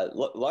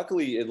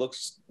 Luckily, it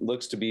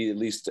looks to be, at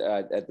least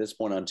at this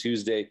point on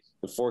Tuesday,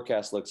 the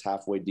forecast looks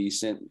halfway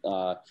decent.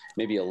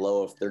 Maybe a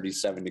low of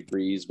 37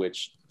 degrees,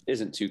 which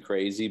isn't too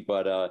crazy.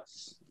 But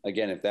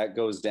again, if that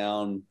goes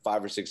down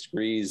 5 or 6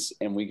 degrees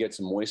and we get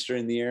some moisture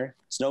in the air,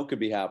 snow could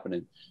be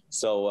happening.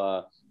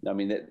 So,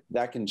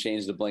 that can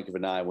change the blink of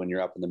an eye when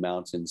you're up in the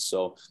mountains.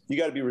 So you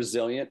got to be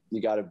resilient.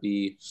 You got to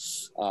be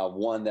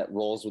one that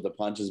rolls with the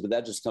punches, but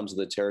that just comes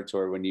with the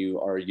territory when you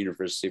are a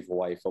University of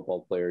Hawaii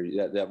football player,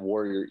 that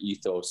warrior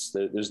ethos.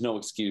 There's no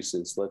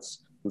excuses.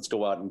 Let's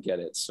go out and get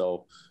it.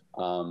 So,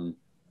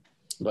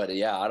 but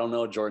yeah, I don't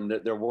know,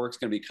 Jordan, their work's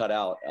going to be cut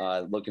out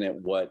looking at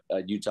what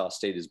Utah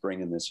State is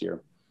bringing this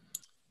year.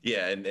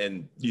 Yeah,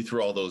 and you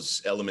throw all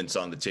those elements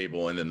on the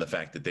table, and then the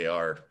fact that they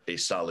are a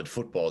solid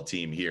football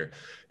team here.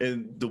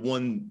 And the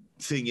one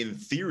thing in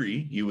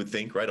theory, you would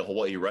think, right, a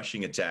Hawaii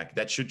rushing attack,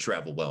 that should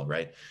travel well,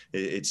 right?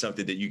 It's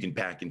something that you can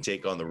pack and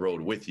take on the road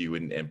with you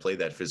and play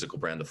that physical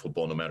brand of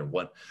football no matter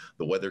what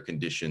the weather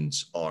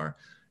conditions are.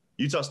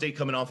 Utah State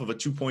coming off of a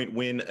 2-point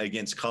win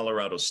against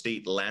Colorado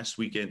State last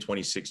weekend,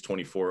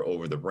 26-24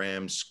 over the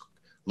Rams.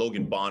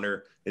 Logan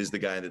Bonner is the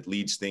guy that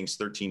leads things,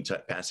 13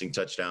 passing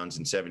touchdowns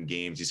in 7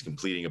 games. He's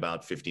completing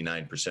about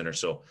 59% or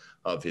so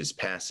of his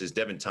passes.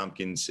 Devin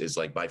Tompkins is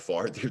like by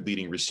far their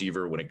leading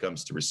receiver when it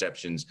comes to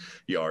receptions,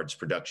 yards,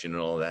 production,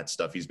 and all of that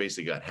stuff. He's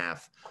basically got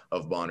half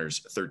of Bonner's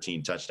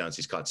 13 touchdowns.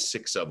 He's caught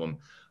 6 of them.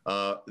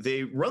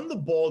 They run the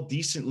ball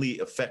decently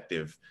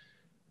effective.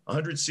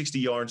 160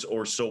 yards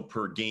or so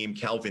per game.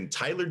 Calvin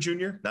Tyler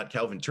Jr., not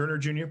Calvin Turner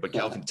Jr., but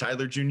Calvin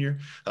Tyler Jr.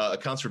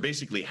 Accounts for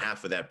basically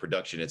half of that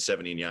production at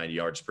 79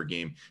 yards per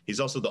game. He's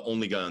also the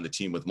only guy on the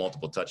team with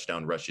multiple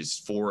touchdown rushes,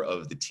 4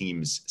 of the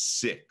team's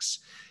 6.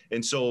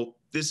 And so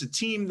this is a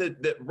team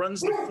that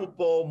runs the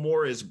football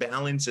more as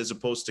balance as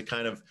opposed to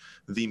kind of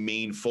the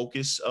main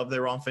focus of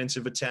their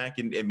offensive attack.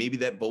 And maybe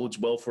that bodes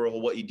well for a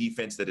Hawaii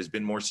defense that has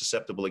been more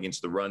susceptible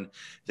against the run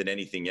than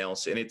anything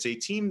else. And it's a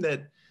team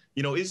that,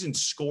 isn't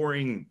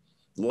scoring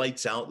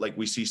lights out like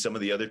we see some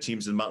of the other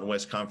teams in the Mountain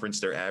West Conference.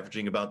 They're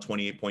averaging about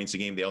 28 points a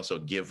game. They also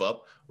give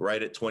up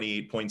right at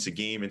 28 points a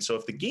game. And so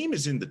if the game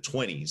is in the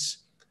 20s,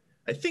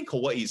 I think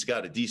Hawaii's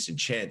got a decent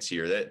chance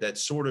here. That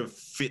sort of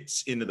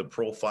fits into the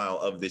profile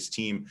of this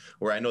team,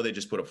 where I know they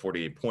just put up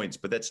 48 points,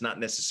 but that's not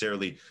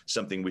necessarily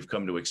something we've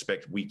come to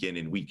expect week in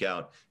and week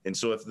out. And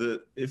so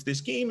if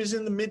this game is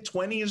in the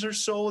mid-20s or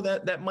so,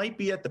 that might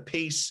be at the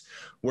pace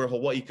where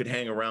Hawaii could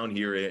hang around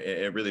here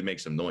and really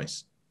make some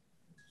noise.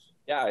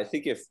 Yeah, I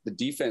think if the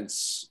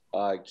defense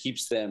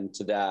keeps them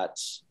to that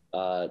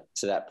to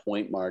that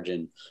point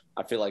margin,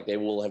 I feel like they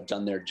will have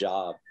done their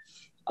job.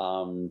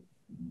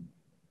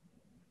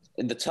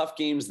 In the tough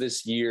games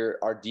this year,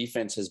 our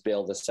defense has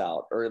bailed us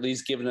out, or at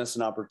least given us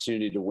an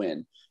opportunity to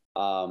win.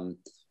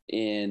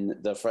 In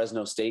the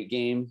Fresno State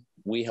game,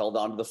 we held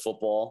on to the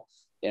football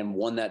and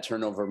won that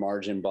turnover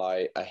margin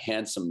by a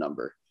handsome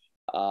number.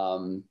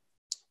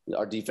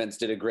 Our defense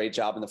did a great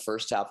job in the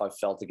first half, I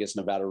felt, against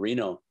Nevada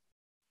Reno.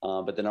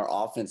 But then our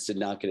offense did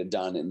not get it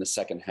done in the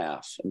second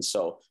half. And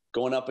so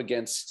going up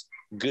against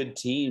good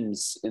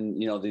teams in,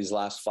 these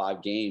last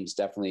 5 games,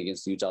 definitely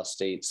against Utah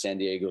State, San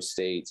Diego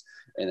State,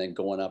 and then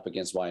going up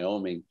against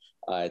Wyoming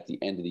at the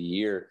end of the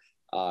year,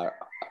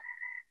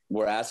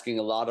 we're asking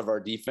a lot of our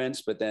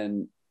defense, but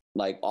then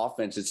like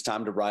offense, it's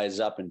time to rise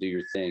up and do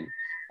your thing.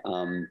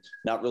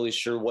 Not really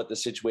sure what the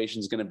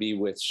situation is going to be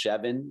with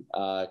Shevin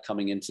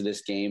coming into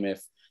this game,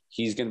 if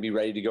he's going to be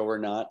ready to go or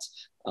not,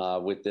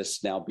 with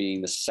this now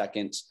being the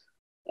second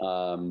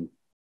time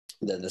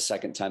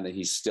that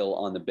he's still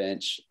on the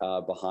bench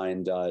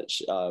behind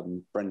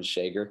Brendan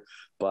Shager.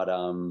 But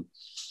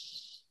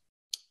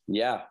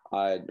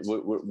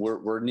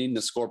we're needing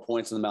to score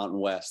points in the Mountain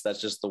West.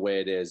 That's just the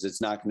way it is.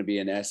 It's not going to be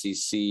an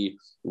SEC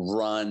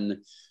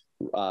run,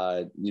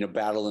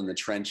 battle in the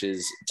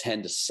trenches,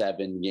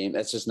 10-7 game.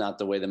 That's just not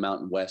the way the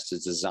Mountain West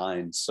is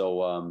designed.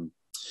 So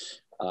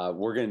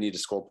we're going to need to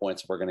score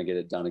points if we're going to get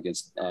it done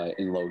against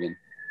in Logan.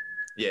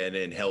 Yeah, and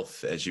in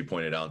health, as you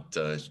pointed out,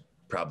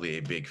 probably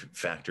a big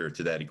factor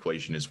to that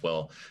equation as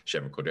well.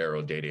 Chevron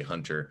Cordero, Day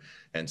Hunter,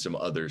 and some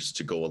others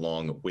to go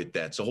along with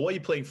that. So Hawaii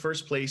playing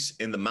first place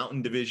in the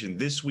Mountain Division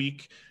this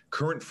week,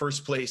 current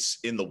first place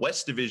in the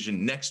West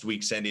Division next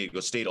week, San Diego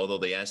State, although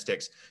the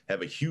Aztecs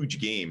have a huge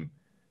game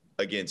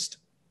against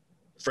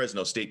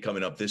Fresno State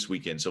coming up this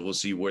weekend. So we'll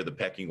see where the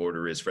pecking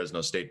order is. Fresno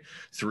State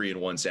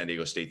 3-1, San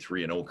Diego State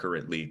 3-0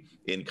 currently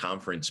in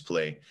conference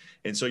play.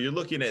 And so you're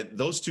looking at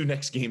those 2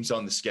 next games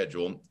on the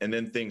schedule, and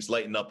then things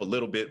lighten up a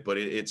little bit, but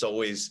it's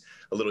always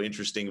a little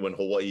interesting when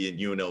Hawaii and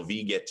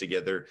UNLV get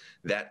together.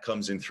 That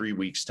comes in 3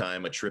 weeks'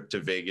 time, a trip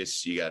to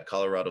Vegas. You got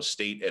Colorado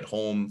State at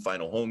home,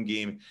 final home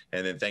game,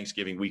 and then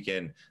Thanksgiving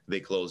weekend, they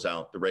close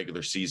out the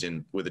regular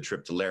season with a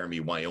trip to Laramie,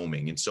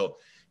 Wyoming. And so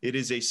it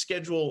is a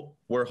schedule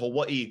where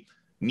Hawaii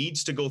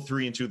needs to go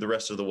 3-2 the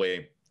rest of the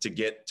way to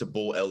get to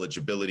bowl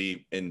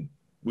eligibility. And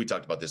we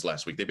talked about this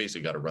last week. They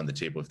basically got to run the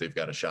table if they've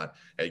got a shot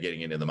at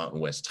getting into the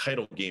Mountain West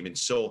title game. And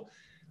so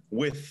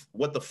with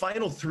what the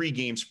final 3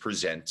 games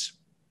present,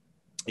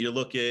 you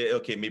look at,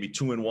 okay, maybe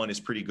 2-1 is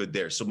pretty good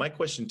there. So my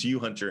question to you,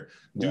 Hunter,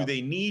 do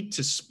they need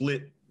to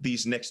split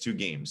these next 2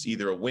 games,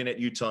 either a win at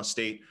Utah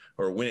State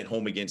or a win at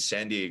home against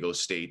San Diego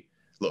State?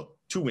 Look,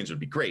 2 wins would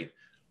be great,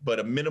 but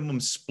a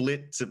minimum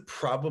split to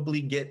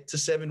probably get to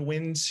 7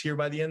 wins here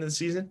by the end of the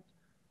season?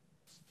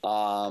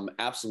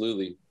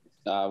 Absolutely.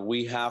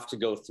 We have to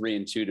go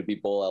 3-2 to be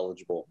bowl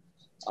eligible.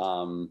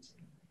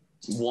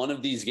 One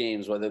of these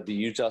games, whether it be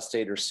Utah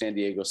State or San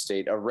Diego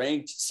State, a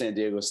ranked San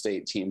Diego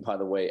State team, by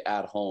the way,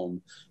 at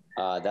home,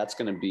 that's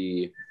going to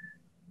be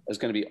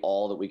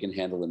all that we can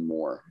handle and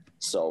more.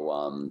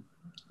 So,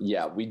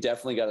 we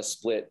definitely got to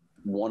split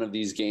one of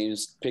these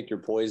games. Pick your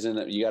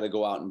poison. You got to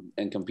go out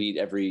and compete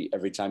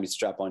every time you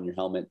strap on your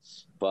helmet.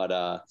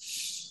 But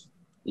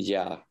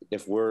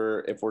if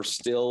we're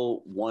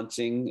still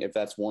wanting, if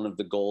that's one of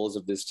the goals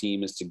of this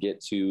team is to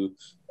get to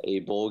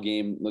a bowl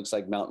game, looks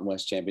like Mountain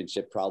West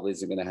Championship probably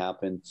isn't going to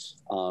happen.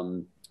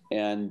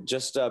 And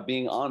just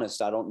being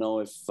honest, I don't know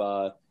if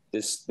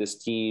this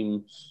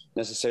team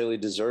necessarily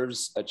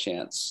deserves a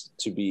chance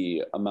to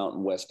be a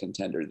Mountain West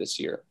contender this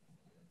year.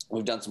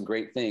 We've done some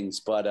great things,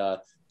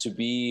 but to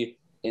be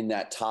in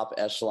that top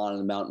echelon of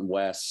the Mountain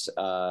West,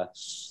 I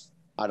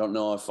don't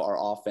know if our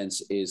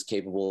offense is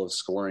capable of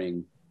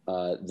scoring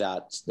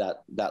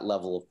that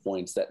level of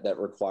points that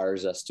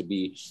requires us to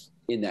be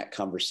in that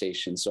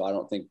conversation. So I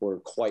don't think we're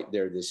quite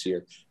there this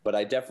year, but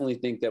I definitely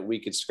think that we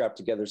could scrap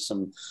together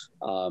some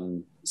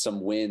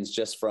wins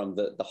just from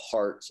the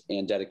heart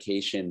and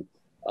dedication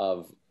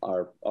of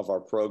our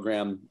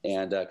program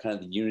and kind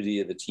of the unity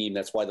of the team.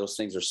 That's why those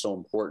things are so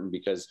important,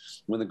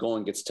 because when the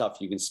going gets tough,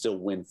 you can still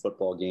win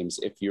football games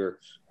if you're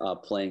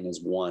playing as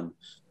one.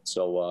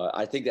 So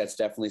I think that's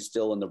definitely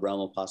still in the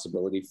realm of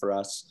possibility for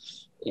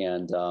us.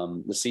 And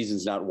the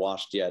season's not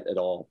washed yet at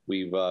all.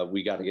 We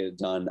got to get it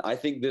done. I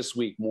think this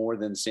week more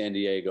than San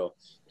Diego,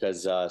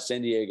 because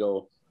San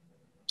Diego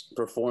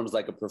performs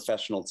like a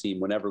professional team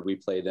whenever we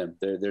play them.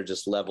 They're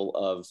just level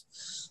of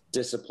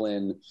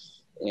discipline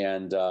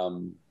and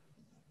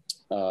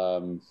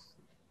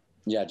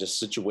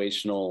just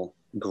situational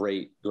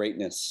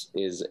greatness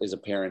is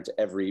apparent to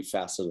every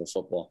facet of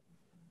football.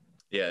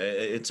 Yeah,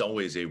 it's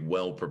always a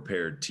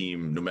well-prepared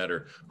team, no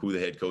matter who the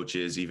head coach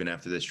is, even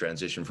after this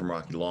transition from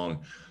Rocky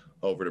Long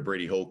over to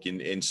Brady Hoke.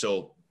 And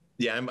so,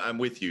 yeah, I'm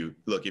with you.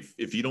 Look,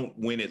 if you don't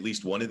win at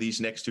least one of these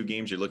next 2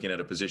 games, you're looking at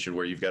a position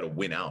where you've got to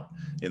win out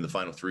in the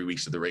final 3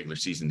 weeks of the regular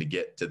season to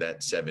get to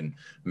that 7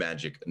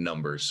 magic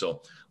number.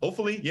 So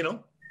hopefully,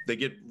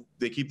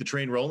 they keep the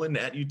train rolling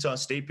at Utah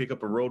State, pick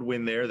up a road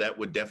win there. That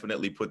would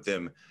definitely put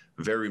them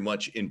very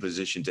much in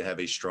position to have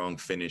a strong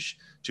finish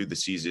to the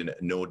season,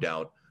 no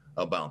doubt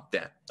about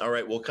that. All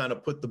right, we'll kind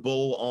of put the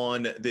bow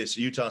on this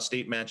Utah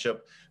State matchup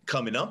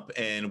coming up,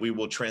 and we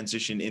will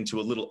transition into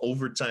a little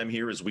overtime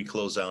here as we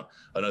close out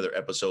another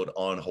episode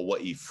on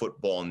Hawai'i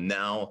Football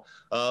Now.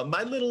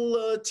 My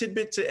little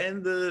tidbit to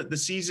end the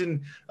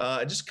season,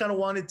 I just kind of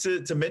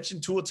wanted to mention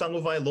Tua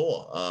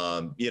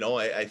Tagovailoa.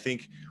 I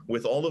think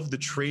with all of the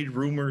trade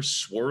rumors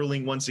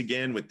swirling once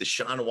again with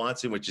Deshaun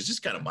Watson, which is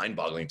just kind of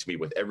mind-boggling to me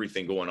with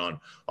everything going on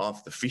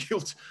off the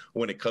field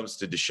when it comes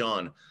to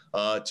Deshaun,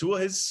 Tua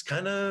has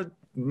kind of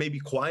maybe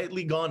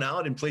quietly gone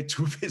out and played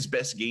two of his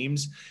best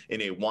games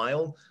in a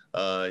while.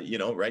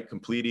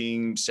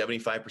 Completing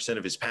 75%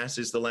 of his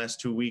passes the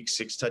last 2 weeks,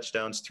 6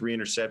 touchdowns, 3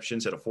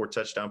 interceptions, had a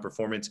 4-touchdown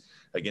performance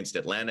against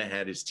Atlanta,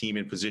 had his team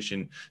in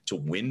position to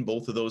win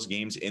both of those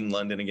games in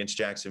London against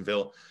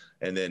Jacksonville,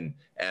 and then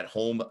at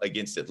home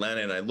against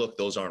Atlanta. And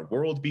those aren't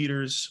world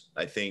beaters.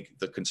 I think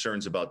the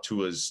concerns about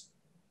Tua's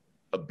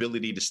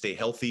ability to stay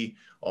healthy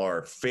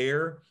are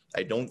fair.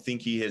 I don't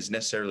think he has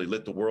necessarily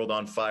lit the world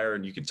on fire,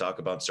 and you can talk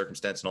about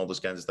circumstance and all those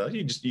kinds of stuff.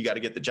 You got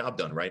to get the job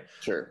done, right?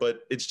 Sure.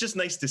 But it's just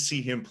nice to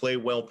see him play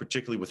well,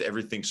 particularly with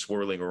everything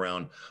swirling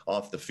around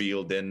off the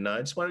field. And I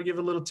just wanted to give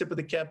a little tip of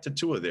the cap to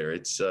Tua there.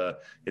 It's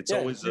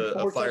always a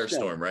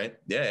firestorm, right?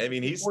 Yeah, I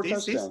mean he's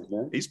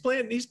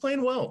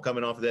playing well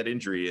coming off of that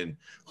injury, and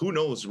who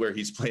knows where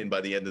he's playing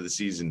by the end of the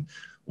season.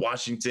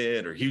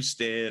 Washington or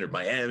Houston or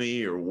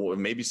Miami or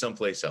maybe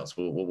someplace else.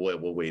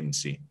 We'll wait and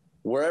see.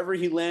 Wherever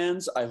he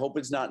lands, I hope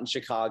it's not in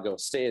Chicago.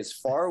 Stay as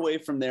far away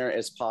from there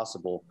as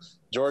possible.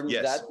 Jordan,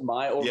 yes. That's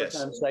my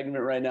overtime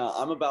segment right now.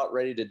 I'm about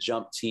ready to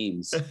jump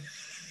teams.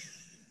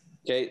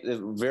 Okay,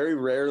 very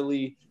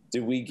rarely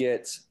do we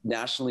get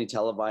nationally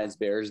televised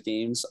Bears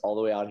games all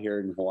the way out here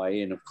in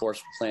Hawaii. And, of course,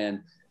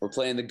 we're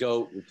playing the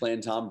GOAT. We're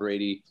playing Tom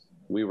Brady.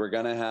 We were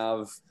going to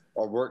have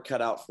our work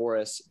cut out for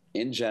us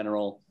in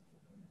general.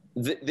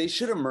 They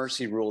should have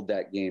mercy ruled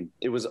that game.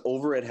 It was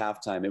over at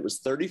halftime. It was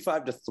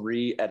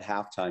 35-3 at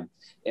halftime.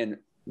 And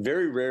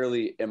very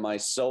rarely am I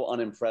so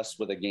unimpressed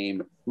with a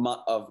game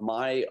of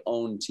my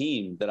own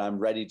team that I'm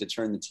ready to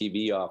turn the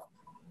TV off.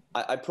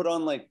 I put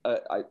on like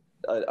a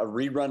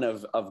rerun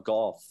of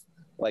golf.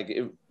 Like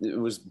it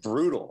was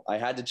brutal. I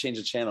had to change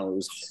the channel. It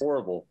was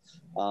horrible.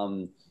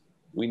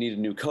 We need a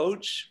new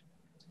coach.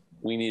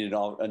 We needed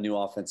a new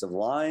offensive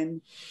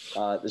line.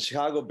 The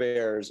Chicago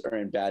Bears are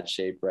in bad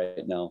shape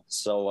right now.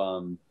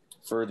 So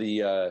for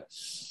the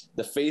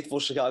faithful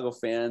Chicago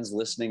fans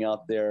listening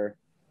out there,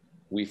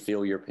 we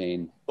feel your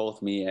pain,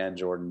 both me and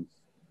Jordan.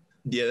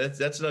 Yeah,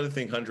 that's another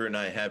thing Hunter and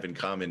I have in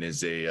common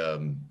is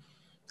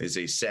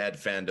a sad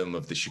fandom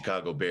of the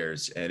Chicago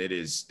Bears, and it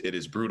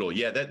is brutal.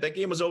 Yeah, that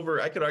game was over.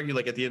 I could argue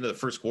like at the end of the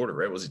first quarter,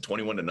 right? Was it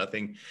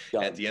 21-0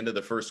 at the end of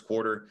the first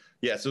quarter?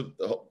 Yeah, so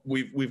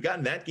we've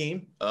gotten that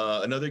game.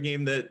 Another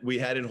game that we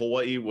had in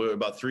Hawaii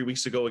about 3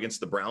 weeks ago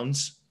against the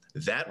Browns.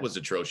 That was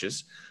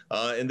atrocious.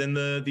 And then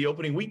the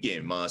opening week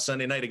game,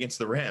 Sunday night against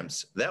the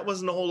Rams. That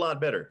wasn't a whole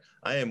lot better.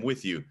 I am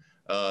with you.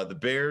 The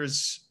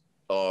Bears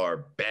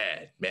are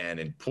bad, man,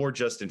 and poor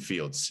Justin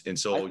Fields. And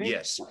so,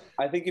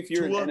 I think if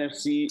you're Tua, an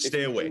NFC,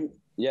 stay away.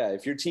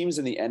 If your team's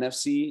in the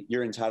NFC,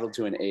 you're entitled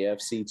to an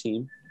AFC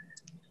team.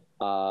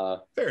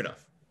 Fair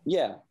enough.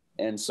 Yeah,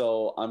 and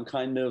so I'm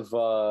kind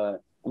of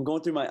I'm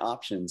going through my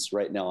options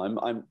right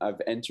now.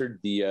 I've entered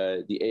the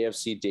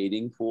AFC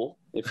dating pool,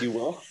 if you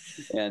will,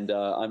 and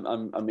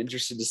I'm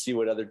interested to see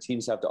what other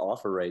teams have to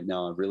offer right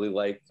now. I really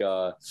like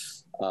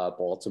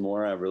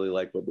Baltimore. I really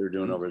like what they're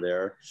doing over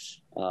there.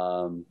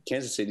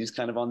 Kansas City's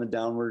kind of on the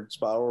downward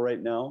spiral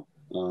right now,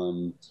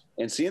 and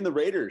seeing the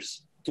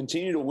Raiders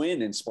continue to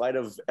win in spite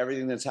of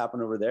everything that's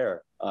happened over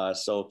there.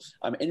 So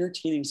I'm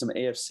entertaining some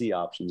AFC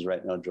options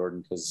right now,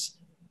 Jordan, because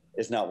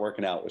it's not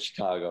working out with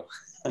Chicago.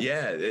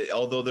 Yeah,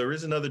 although there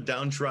is another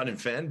downtrodden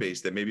fan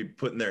base that may be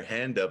putting their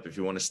hand up if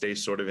you want to stay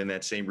sort of in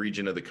that same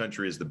region of the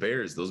country as the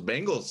Bears. Those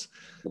Bengals,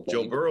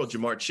 Joe Burrow,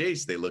 Jamar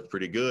Chase, they look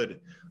pretty good.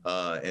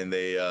 And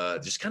they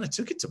just kind of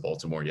took it to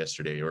Baltimore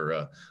yesterday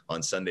or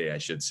on Sunday, I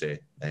should say.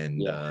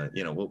 And,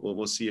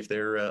 we'll see if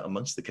they're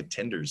amongst the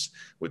contenders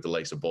with the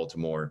likes of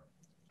Baltimore,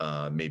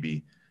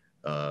 maybe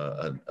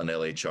an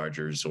LA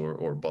Chargers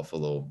or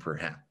Buffalo,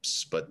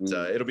 perhaps. But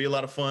it'll be a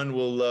lot of fun.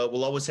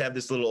 We'll always have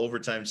this little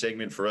overtime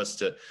segment for us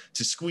to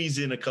squeeze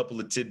in a couple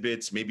of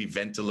tidbits, maybe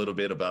vent a little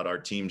bit about our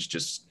teams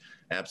just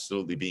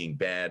absolutely being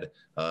bad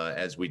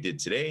as we did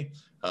today.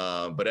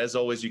 But as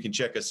always, you can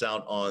check us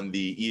out on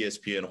the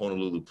ESPN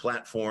Honolulu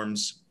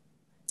platforms,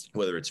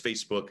 whether it's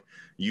Facebook,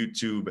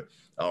 YouTube,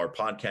 our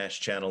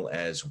podcast channel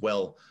as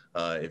well,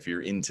 if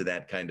you're into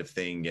that kind of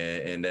thing.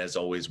 And as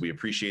always, we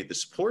appreciate the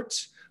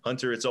support.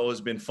 Hunter, it's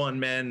always been fun,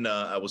 man.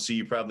 I will see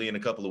you probably in a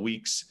couple of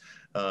weeks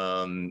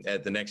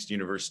at the next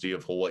University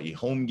of Hawaii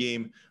home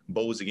game.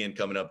 Bo's again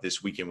coming up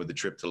this weekend with a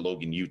trip to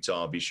Logan,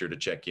 Utah. Be sure to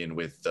check in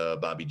with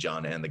Bobby,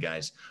 John, and the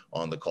guys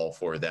on the call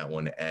for that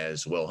one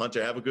as well.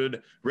 Hunter, have a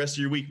good rest of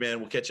your week, man.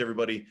 We'll catch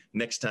everybody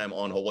next time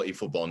on Hawai'i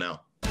Football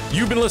Now.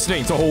 You've been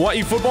listening to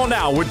Hawai'i Football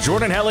Now with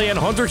Jordan Helle and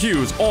Hunter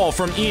Hughes, all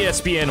from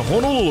ESPN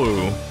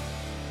Honolulu.